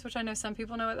place, which I know some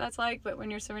people know what that's like, but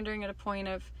when you're surrendering at a point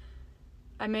of,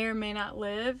 I may or may not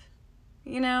live,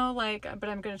 but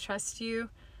I'm going to trust you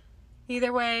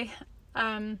either way.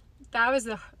 That was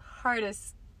the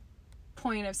hardest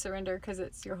point of surrender because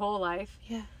it's your whole life.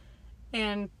 Yeah.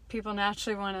 And people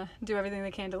naturally want to do everything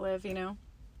they can to live,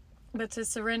 But to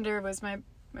surrender was my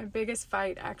biggest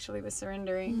fight, actually, was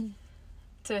surrendering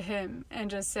to Him and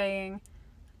just saying,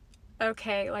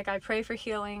 okay, like, I pray for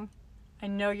healing. I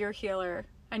know you're a healer.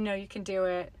 I know you can do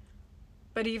it.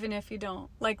 But even if you don't,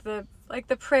 like the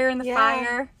prayer in the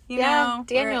fire, you know,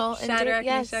 Daniel, Shadrach,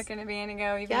 Meshach, and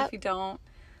Abednego, even if you don't,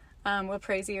 we'll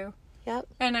praise you. Yep.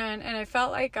 And I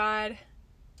felt like God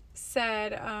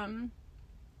said,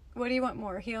 what do you want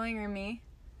more, healing or me?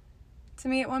 To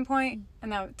me at one point,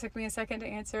 and that took me a second to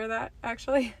answer that,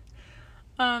 actually.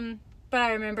 But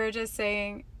I remember just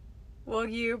saying, well,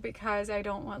 you, because I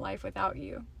don't want life without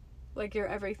you. Like, you're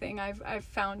everything. I've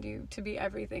found you to be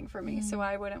everything for me, so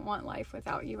I wouldn't want life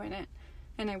without you in it,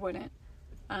 and I wouldn't.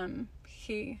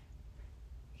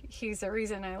 He's the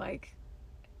reason I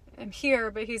am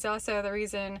here, but He's also the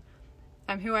reason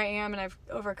I'm who I am, and I've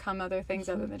overcome other things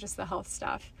other than just the health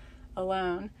stuff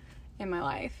alone in my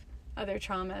life, other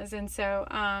traumas. And so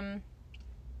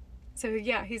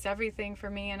yeah, He's everything for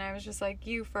me. And I was just like,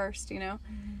 you first,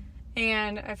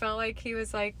 and I felt like He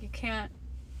was like, you can't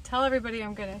tell everybody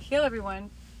I'm going to heal everyone,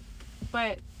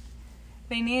 but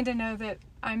they need to know that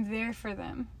I'm there for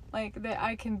them, like that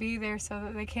I can be there so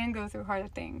that they can go through harder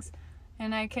things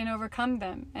and I can overcome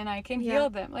them and I can heal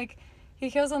them. Like, He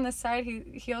heals on this side, He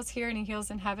heals here, and He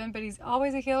heals in heaven, but He's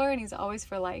always a healer, and He's always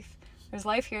for life. There's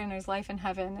life here and there's life in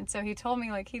heaven. And so He told me,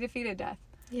 like, He defeated death.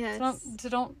 Yes. So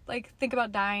don't like think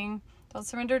about dying. Don't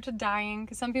surrender to dying,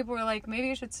 because some people were like, maybe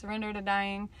you should surrender to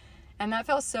dying, and that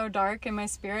felt so dark in my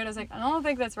spirit. I was like, I don't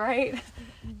think that's right.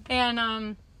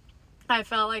 And I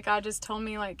felt like God just told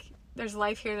me, like, there's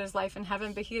life here, there's life in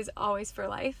heaven, but He is always for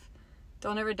life.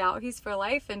 Don't ever doubt He's for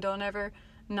life, and don't ever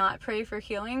not pray for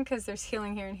healing, because there's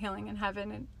healing here and healing in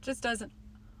heaven. It just doesn't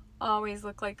always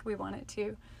look like we want it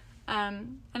to.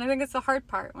 And I think it's the hard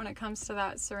part when it comes to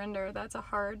that surrender. That's a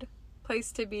hard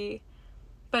place to be.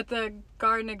 But the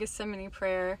Garden of Gethsemane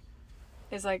prayer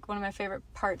is like one of my favorite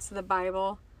parts of the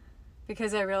Bible,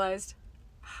 because I realized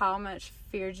how much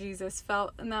fear Jesus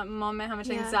felt in that moment, how much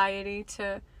anxiety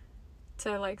to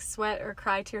like sweat or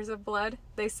cry tears of blood.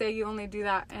 They say you only do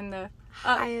that in the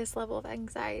highest level of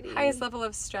anxiety, highest level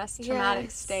of stress,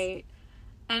 traumatic state.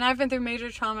 And I've been through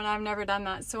major trauma and I've never done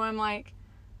that. So I'm like,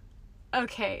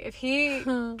 okay, if He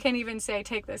can even say,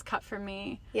 take this cup from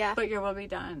me, but your will be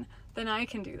done, then I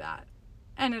can do that.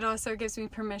 And it also gives me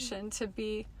permission for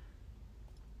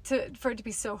it to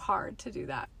be so hard to do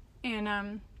that.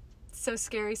 And so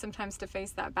scary sometimes to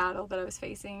face that battle that I was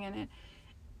facing, and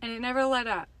it never let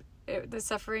up. The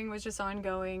suffering was just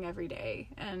ongoing every day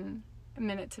and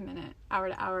minute to minute, hour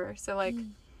to hour. So like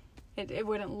it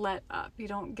wouldn't let up. You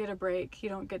don't get a break. You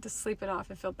don't get to sleep it off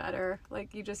and feel better.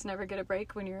 Like, you just never get a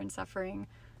break when you're in suffering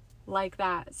like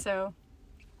that. So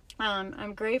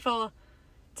I'm grateful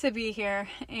to be here,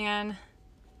 and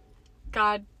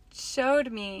God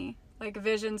showed me like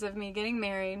visions of me getting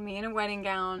married, me in a wedding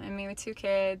gown, and me with 2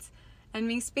 kids, and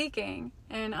me speaking,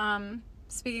 and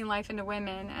speaking life into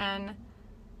women, and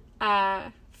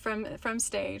from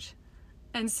stage.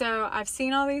 And so I've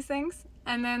seen all these things,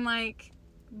 and then like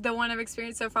the one I've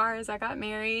experienced so far is I got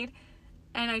married,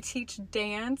 and I teach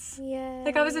dance. Yes.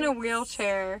 Like, I was in a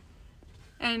wheelchair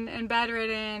and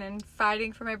bedridden and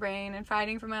fighting for my brain and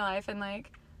fighting for my life, and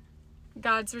like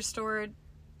God's restored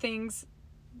things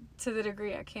to the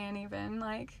degree I can't even,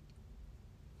 like,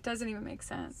 it doesn't even make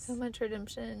sense. So much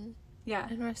redemption. Yeah.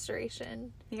 And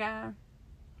restoration. Yeah.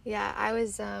 Yeah, I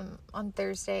was, on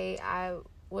Thursday, I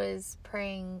was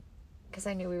praying, because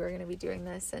I knew we were going to be doing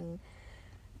this, and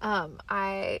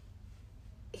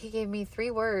he gave me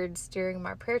 3 words during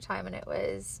my prayer time, and it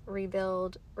was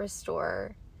rebuild,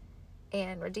 restore,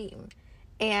 and redeem.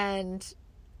 And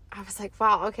I was like,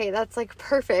 wow, okay, that's like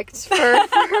perfect for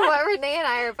what Renee and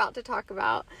I are about to talk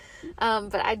about.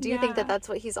 But I do think that that's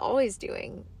what he's always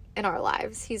doing in our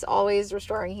lives. He's always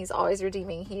restoring. He's always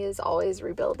redeeming. He is always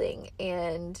rebuilding.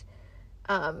 And,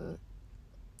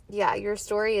 your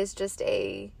story is just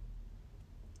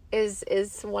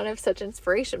is one of such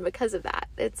inspiration because of that.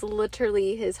 It's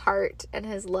literally his heart and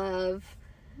his love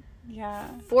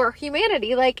for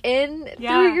humanity, like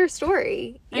through your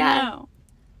story. Yeah. I know.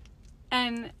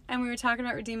 And we were talking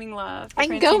about redeeming love.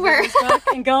 And Gomer.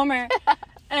 And Gomer.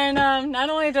 And not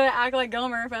only did I act like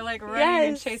Gomer, but like running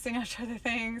and chasing after other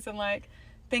things, and like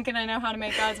thinking I know how to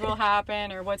make God's will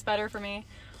happen or what's better for me.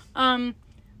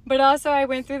 But also I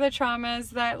went through the traumas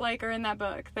that like are in that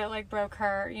book that like broke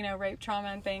her, rape trauma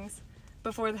and things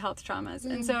before the health traumas.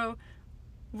 And so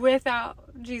without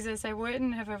Jesus, I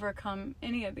wouldn't have overcome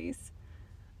any of these.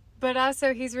 But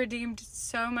also he's redeemed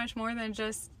so much more than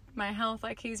just my health.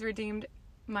 Like, he's redeemed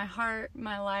my heart,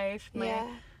 my life, my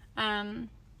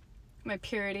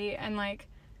purity, and like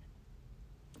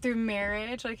through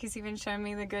marriage, like he's even shown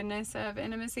me the goodness of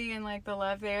intimacy and like the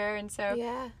love there. And so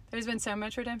there's been so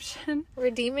much redemption.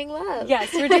 Redeeming love.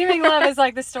 Yes, redeeming love is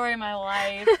like the story of my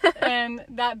life. And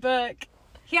that book,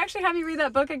 he actually had me read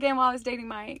that book again while I was dating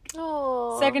Mike.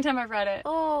 Oh. Second time I've read it.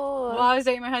 Oh. While I was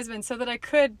dating my husband, so that I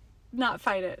could not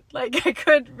fight it. Like, I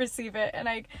could receive it, and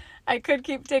I could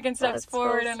keep taking steps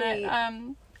forward. So sweet.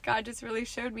 And God just really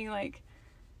showed me like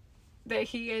that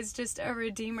he is just a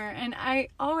redeemer. And I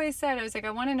always said, I was like, I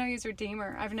want to know you as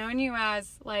redeemer. I've known you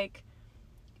as like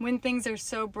when things are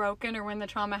so broken or when the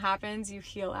trauma happens, you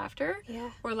heal after.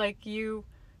 Yeah. Or like you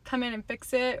come in and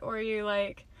fix it, or you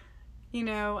like,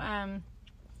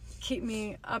 keep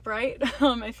me upright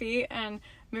on my feet and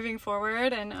moving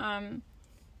forward, and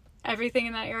everything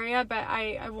in that area. But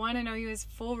I want to know you as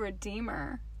full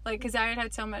redeemer, like, because I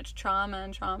had so much trauma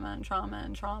and trauma and trauma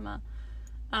and trauma.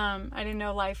 I didn't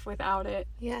know life without it.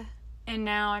 Yeah. And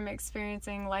now I'm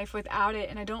experiencing life without it,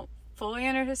 and I don't fully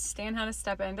understand how to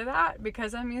step into that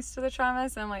because I'm used to the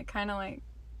traumas. I'm like kind of like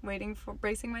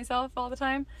bracing myself all the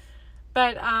time.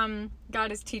 But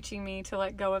God is teaching me to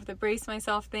let go of the brace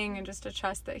myself thing and just to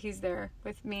trust that he's there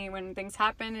with me when things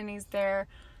happen, and he's there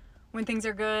when things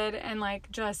are good, and like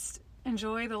just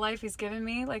enjoy the life he's given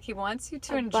me. Like, he wants you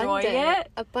to enjoy it.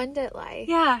 Abundant life.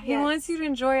 Yeah, he wants you to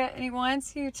enjoy it, and he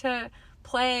wants you to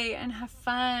play and have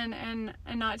fun and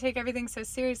not take everything so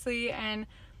seriously. And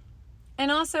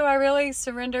also I really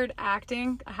surrendered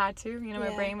acting. I had to,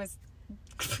 my brain was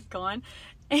gone.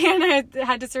 And I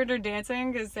had to surrender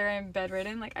dancing because there I'm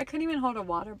bedridden. Like, I couldn't even hold a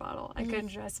water bottle. I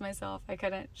couldn't dress myself. I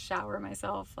couldn't shower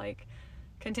myself. Like,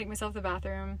 couldn't take myself to the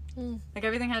bathroom. Like,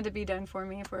 everything had to be done for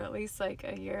me for at least like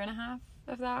a year and a half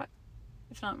of that,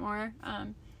 if not more.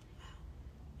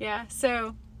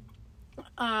 So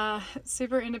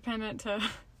super independent to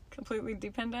completely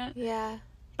dependent. Yeah.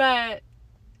 But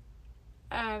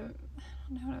I don't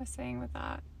know what I was saying with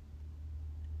that.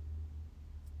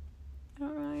 I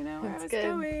don't really know where I was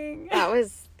going. That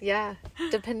was,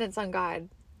 dependence on God.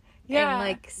 Yeah. And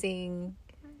like seeing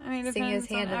his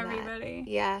hand in everybody. That.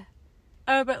 Yeah.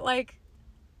 Oh, but like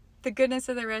the goodness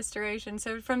of the restoration.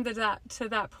 So from that to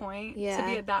that point, to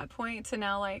be at that point to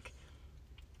now, like,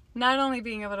 not only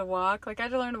being able to walk, like I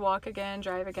had to learn to walk again,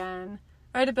 drive again.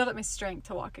 I had to build up my strength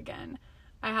to walk again.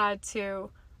 I had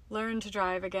to learn to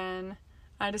drive again.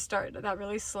 I had to start that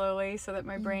really slowly so that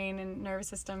my brain and nervous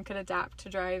system could adapt to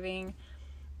driving.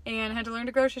 And I had to learn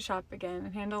to grocery shop again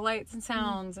and handle lights and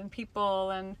sounds and people.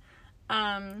 And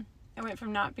I went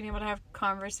from not being able to have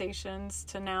conversations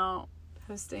to now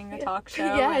hosting a talk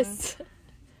show. Yes.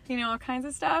 you know, all kinds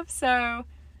of stuff. So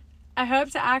I hope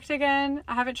to act again.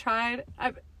 I haven't tried.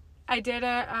 I did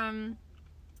an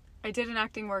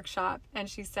acting workshop, and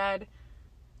she said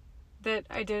that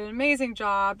I did an amazing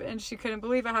job, and she couldn't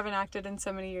believe I haven't acted in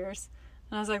so many years.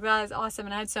 And I was like, that is awesome,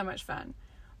 and I had so much fun.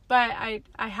 But I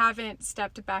haven't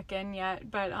stepped back in yet,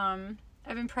 but I've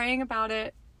been praying about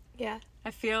it. Yeah.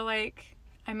 I feel like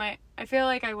I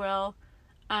will.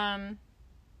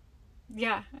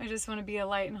 Yeah, I just want to be a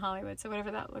light in Hollywood, so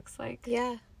whatever that looks like.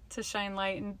 Yeah. To shine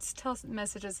light and tell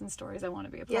messages and stories I want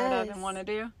to be a part of and want to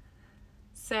do.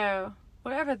 So,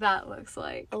 whatever that looks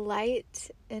like. A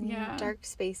light in dark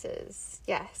spaces.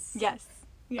 Yes. Yes.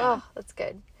 Yeah. Oh, that's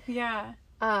good. Yeah.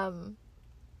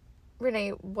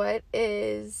 Renee, what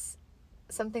is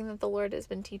something that the Lord has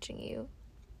been teaching you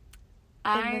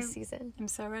in this season? I'm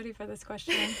so ready for this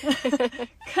question.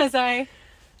 Because I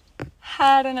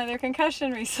had another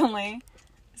concussion recently. I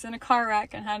was in a car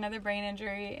wreck and had another brain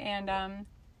injury and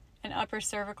an upper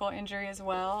cervical injury as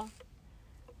well,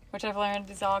 which I've learned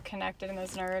is all connected in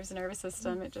those nerves, nervous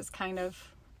system. It just kind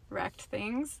of wrecked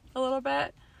things a little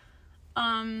bit.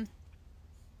 God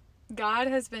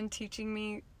has been teaching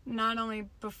me, not only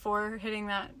before hitting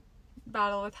that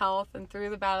battle with health and through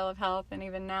the battle of health, and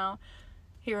even now,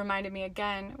 he reminded me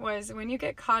again, was when you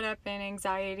get caught up in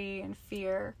anxiety and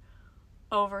fear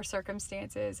over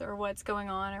circumstances or what's going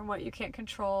on or what you can't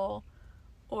control,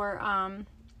 or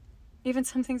even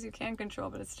some things you can control,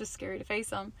 but it's just scary to face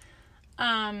them.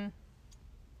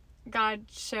 God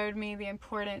showed me the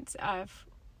importance of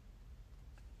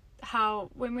how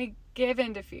when we give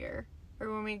into fear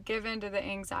or when we give into the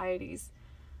anxieties,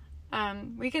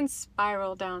 we can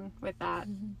spiral down with that.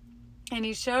 Mm-hmm. And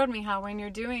he showed me how when you're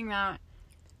doing that,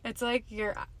 it's like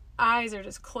your eyes are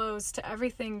just closed to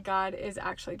everything God is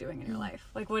actually doing in your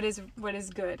life. Like what is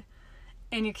good.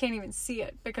 And you can't even see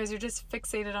it because you're just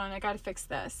fixated on, I got to fix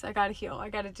this. I got to heal. I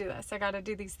got to do this. I got to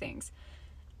do these things.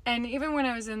 And even when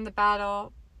I was in the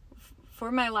battle for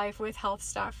my life with health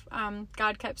stuff,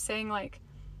 God kept saying, like,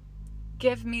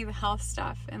 give me the health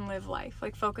stuff and live life.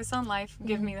 Like, focus on life,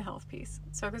 give me the health piece.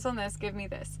 Focus on this, give me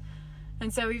this.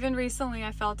 And so even recently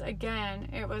I felt again,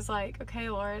 it was like, okay,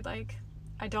 Lord, like,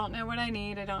 I don't know what I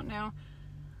need. I don't know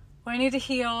what I need to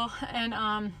heal.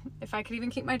 And if I could even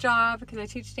keep my job, because I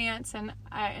teach dance, and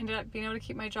I ended up being able to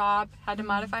keep my job, had to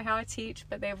modify how I teach,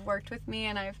 but they've worked with me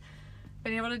and I've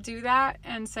been able to do that.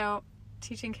 And so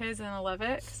teaching kids, and I love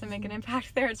it because I make an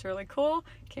impact there. It's really cool.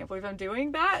 Can't believe I'm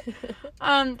doing that.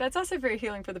 That's also very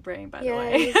healing for the brain, by the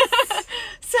way.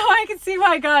 So I can see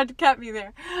why God kept me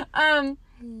there.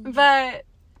 But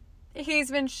he's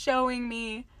been showing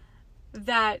me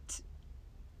that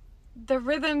the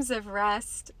rhythms of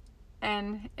rest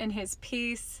and in his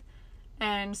peace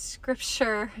and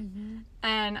scripture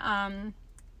and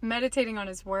meditating on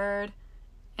his word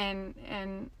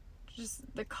and just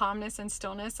the calmness and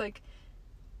stillness, like,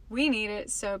 we need it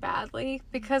so badly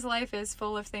because life is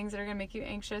full of things that are going to make you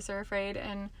anxious or afraid.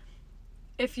 And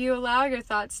if you allow your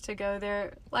thoughts to go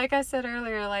there, like I said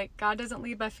earlier, like, God doesn't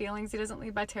lead by feelings. He doesn't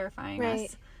lead by terrifying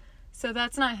us. So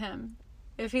that's not him.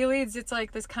 If he leads, it's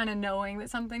like this kind of knowing that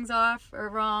something's off or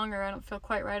wrong, or I don't feel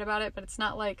quite right about it, but it's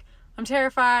not like I'm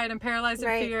terrified, I'm paralyzed in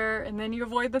fear, and then you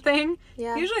avoid the thing.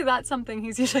 Usually that's something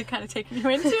he's usually kind of taking you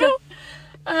into.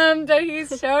 But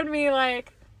he's showed me,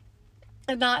 like,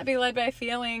 not be led by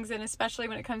feelings, and especially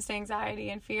when it comes to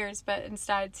anxiety and fears, but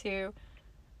instead to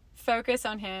focus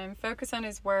on him, focus on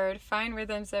his word, find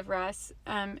rhythms of rest,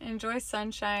 enjoy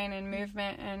sunshine and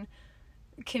movement and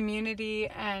community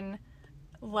and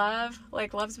love.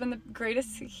 Like, love's been the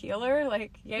greatest healer.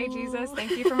 Like, yay, Jesus,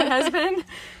 thank you for my husband.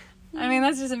 I mean,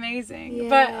 that's just amazing.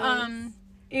 But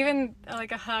even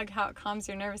like a hug, how it calms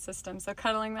your nervous system. So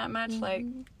cuddling that much, like,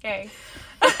 yay.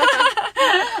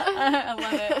 I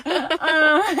love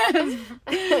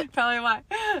it. Probably why.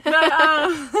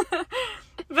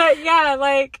 But yeah,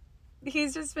 like,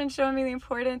 he's just been showing me the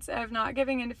importance of not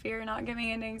giving into fear, not giving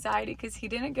into anxiety, because he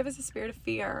didn't give us a spirit of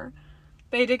fear,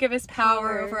 but he did give us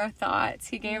power over our thoughts.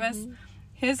 He gave us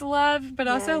his love, but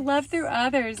also love through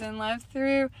others, and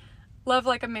love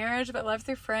like a marriage, but love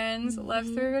through friends, love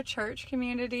through your church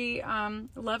community,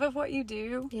 love of what you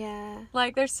do.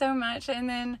 Like, there's so much. And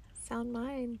then sound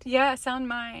mind. Sound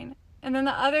mind. And then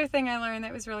the other thing I learned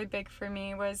that was really big for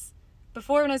me was,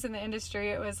 before when I was in the industry,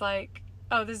 it was like,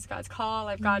 oh, this is God's call.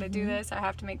 I've got to do this. I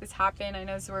have to make this happen. I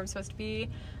know this is where I'm supposed to be.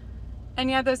 And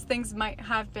yeah, those things might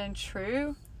have been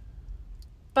true,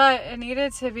 but it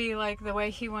needed to be like the way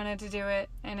he wanted to do it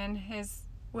and in his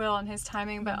will and his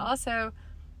timing. But also,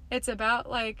 it's about,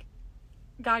 like,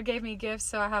 God gave me gifts,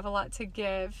 so I have a lot to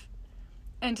give.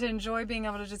 and to enjoy being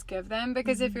able to just give them.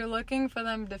 Because if you're looking for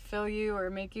them to fill you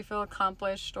or make you feel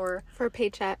accomplished or... For a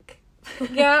paycheck.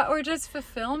 Yeah, or just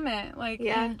fulfillment. Like,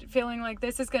 Yeah. feeling like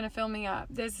this is going to fill me up.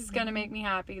 This is going to make me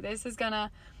happy. This is going to...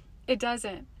 It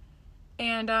doesn't.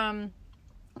 And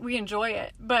we enjoy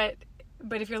it. But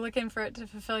if you're looking for it to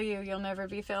fulfill you, you'll never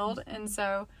be filled. And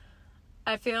so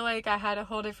I feel like I had a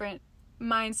whole different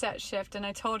mindset shift. And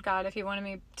I told God if he wanted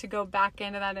me to go back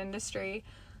into that industry...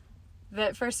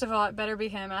 that first of all, it better be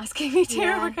him asking me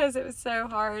to, because it was so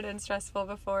hard and stressful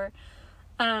before.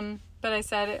 But I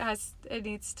said it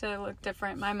needs to look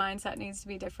different. My mindset needs to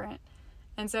be different.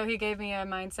 And so he gave me a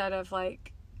mindset of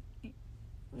like,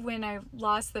 when I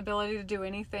lost the ability to do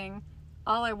anything,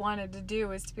 all I wanted to do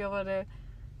was to be able to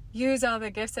use all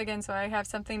the gifts again, so I have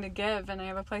something to give and I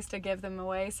have a place to give them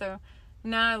away. So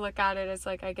now I look at it as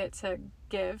like I get to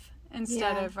give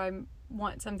instead of I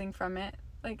want something from it.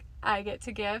 Like, I get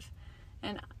to give.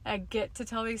 And I get to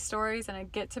tell these stories, and I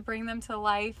get to bring them to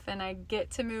life, and I get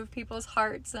to move people's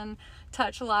hearts and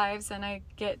touch lives, and I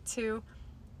get to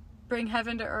bring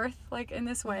heaven to earth, like, in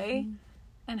this way.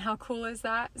 And how cool is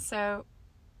that? So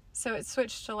it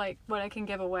switched to, like, what I can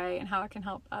give away and how I can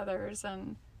help others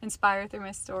and inspire through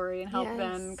my story and help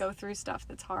them go through stuff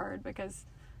that's hard, because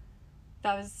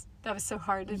that was so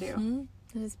hard to do.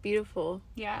 It was beautiful.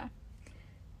 Yeah.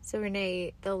 So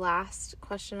Renee, the last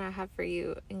question I have for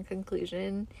you in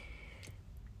conclusion,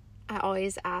 I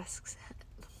always ask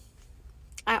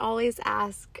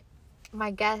my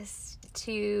guests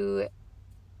to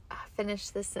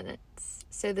finish the sentence.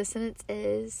 So the sentence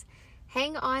is,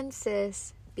 hang on,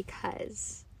 sis,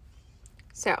 because.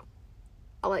 So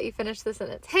I'll let you finish the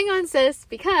sentence. Hang on, sis,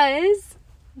 because.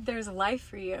 There's life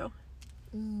for you.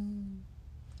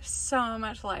 So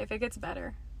much life. It gets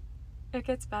better. It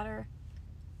gets better.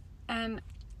 And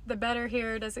the better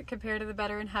here doesn't compare to the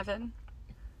better in heaven.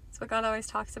 That's what God always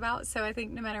talks about. So I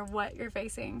think no matter what you're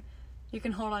facing, you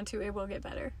can hold on to it will get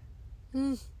better.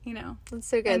 You know? That's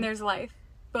so good. And there's life.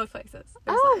 Both places.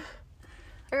 There's life.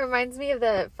 It reminds me of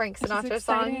the Frank Sinatra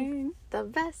song, The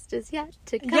Best Is Yet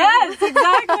to Come. Yes,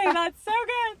 exactly. That's so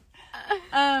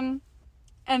good.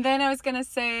 And then I was going to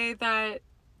say that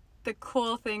the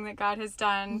cool thing that God has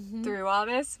done through all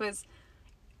this was,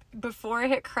 before I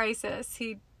hit crisis,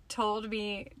 he told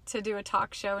me to do a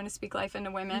talk show and to speak life into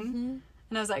women.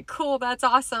 And I was like, cool, that's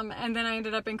awesome. And then I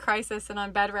ended up in crisis and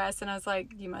on bed rest, and I was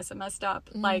like, you must have messed up.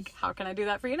 Like, how can I do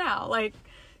that for you now? Like,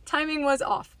 timing was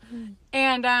off.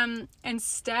 And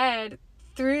instead,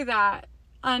 through that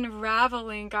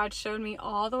unraveling, God showed me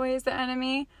all the ways the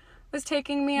enemy was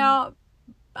taking me out.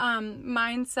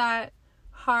 Mindset,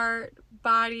 heart,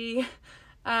 body,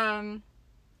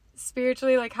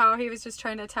 spiritually, like how he was just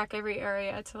trying to attack every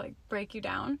area to like break you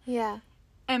down. Yeah.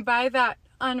 And by that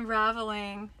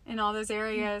unraveling in all those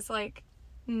areas, like,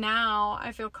 now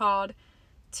I feel called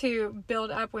to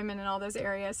build up women in all those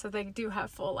areas so they do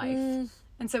have full life.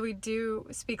 And so we do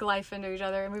speak life into each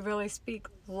other, and we really speak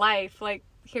life. Like,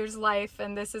 here's life,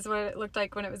 and this is what it looked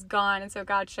like when it was gone. And so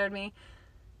God showed me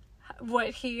what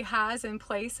he has in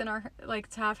place in our, like,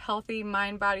 to have healthy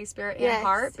mind, body, spirit, and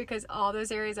heart, because all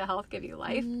those areas of health give you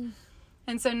life.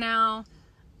 And so now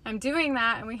I'm doing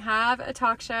that, and we have a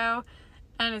talk show,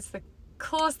 and it's the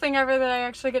coolest thing ever that I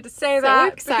actually get to say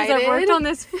that. Excited. Because I've worked on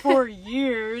this for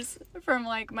years, from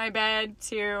like my bed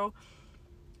to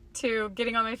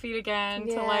getting on my feet again,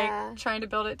 to like trying to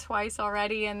build it twice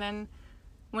already. And then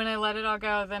when I let it all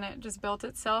go, then it just built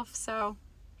itself. So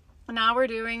now we're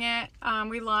doing it.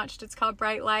 We launched. It's called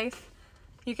Bright Life.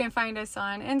 You can find us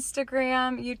on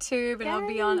Instagram, YouTube, and it'll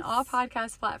be on all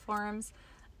podcast platforms.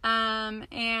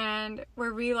 And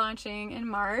we're relaunching in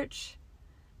March.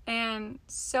 And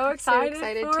so excited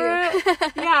for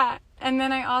it. Yeah. And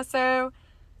then I also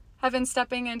have been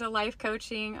stepping into life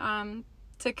coaching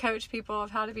to coach people of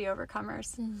how to be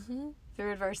overcomers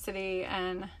through adversity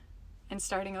and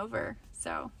starting over.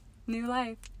 So, new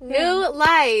life. New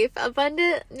life.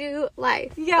 Abundant new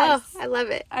life. Yes. Oh, I love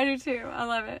it. I do too. I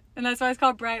love it. And that's why it's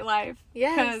called Bright Life.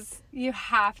 Yes. Because you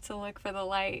have to look for the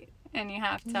light, and you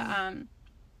have to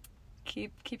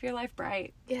keep your life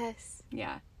bright. Yes.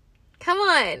 Yeah. Come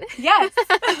on. Yes.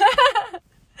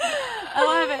 I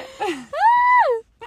love it.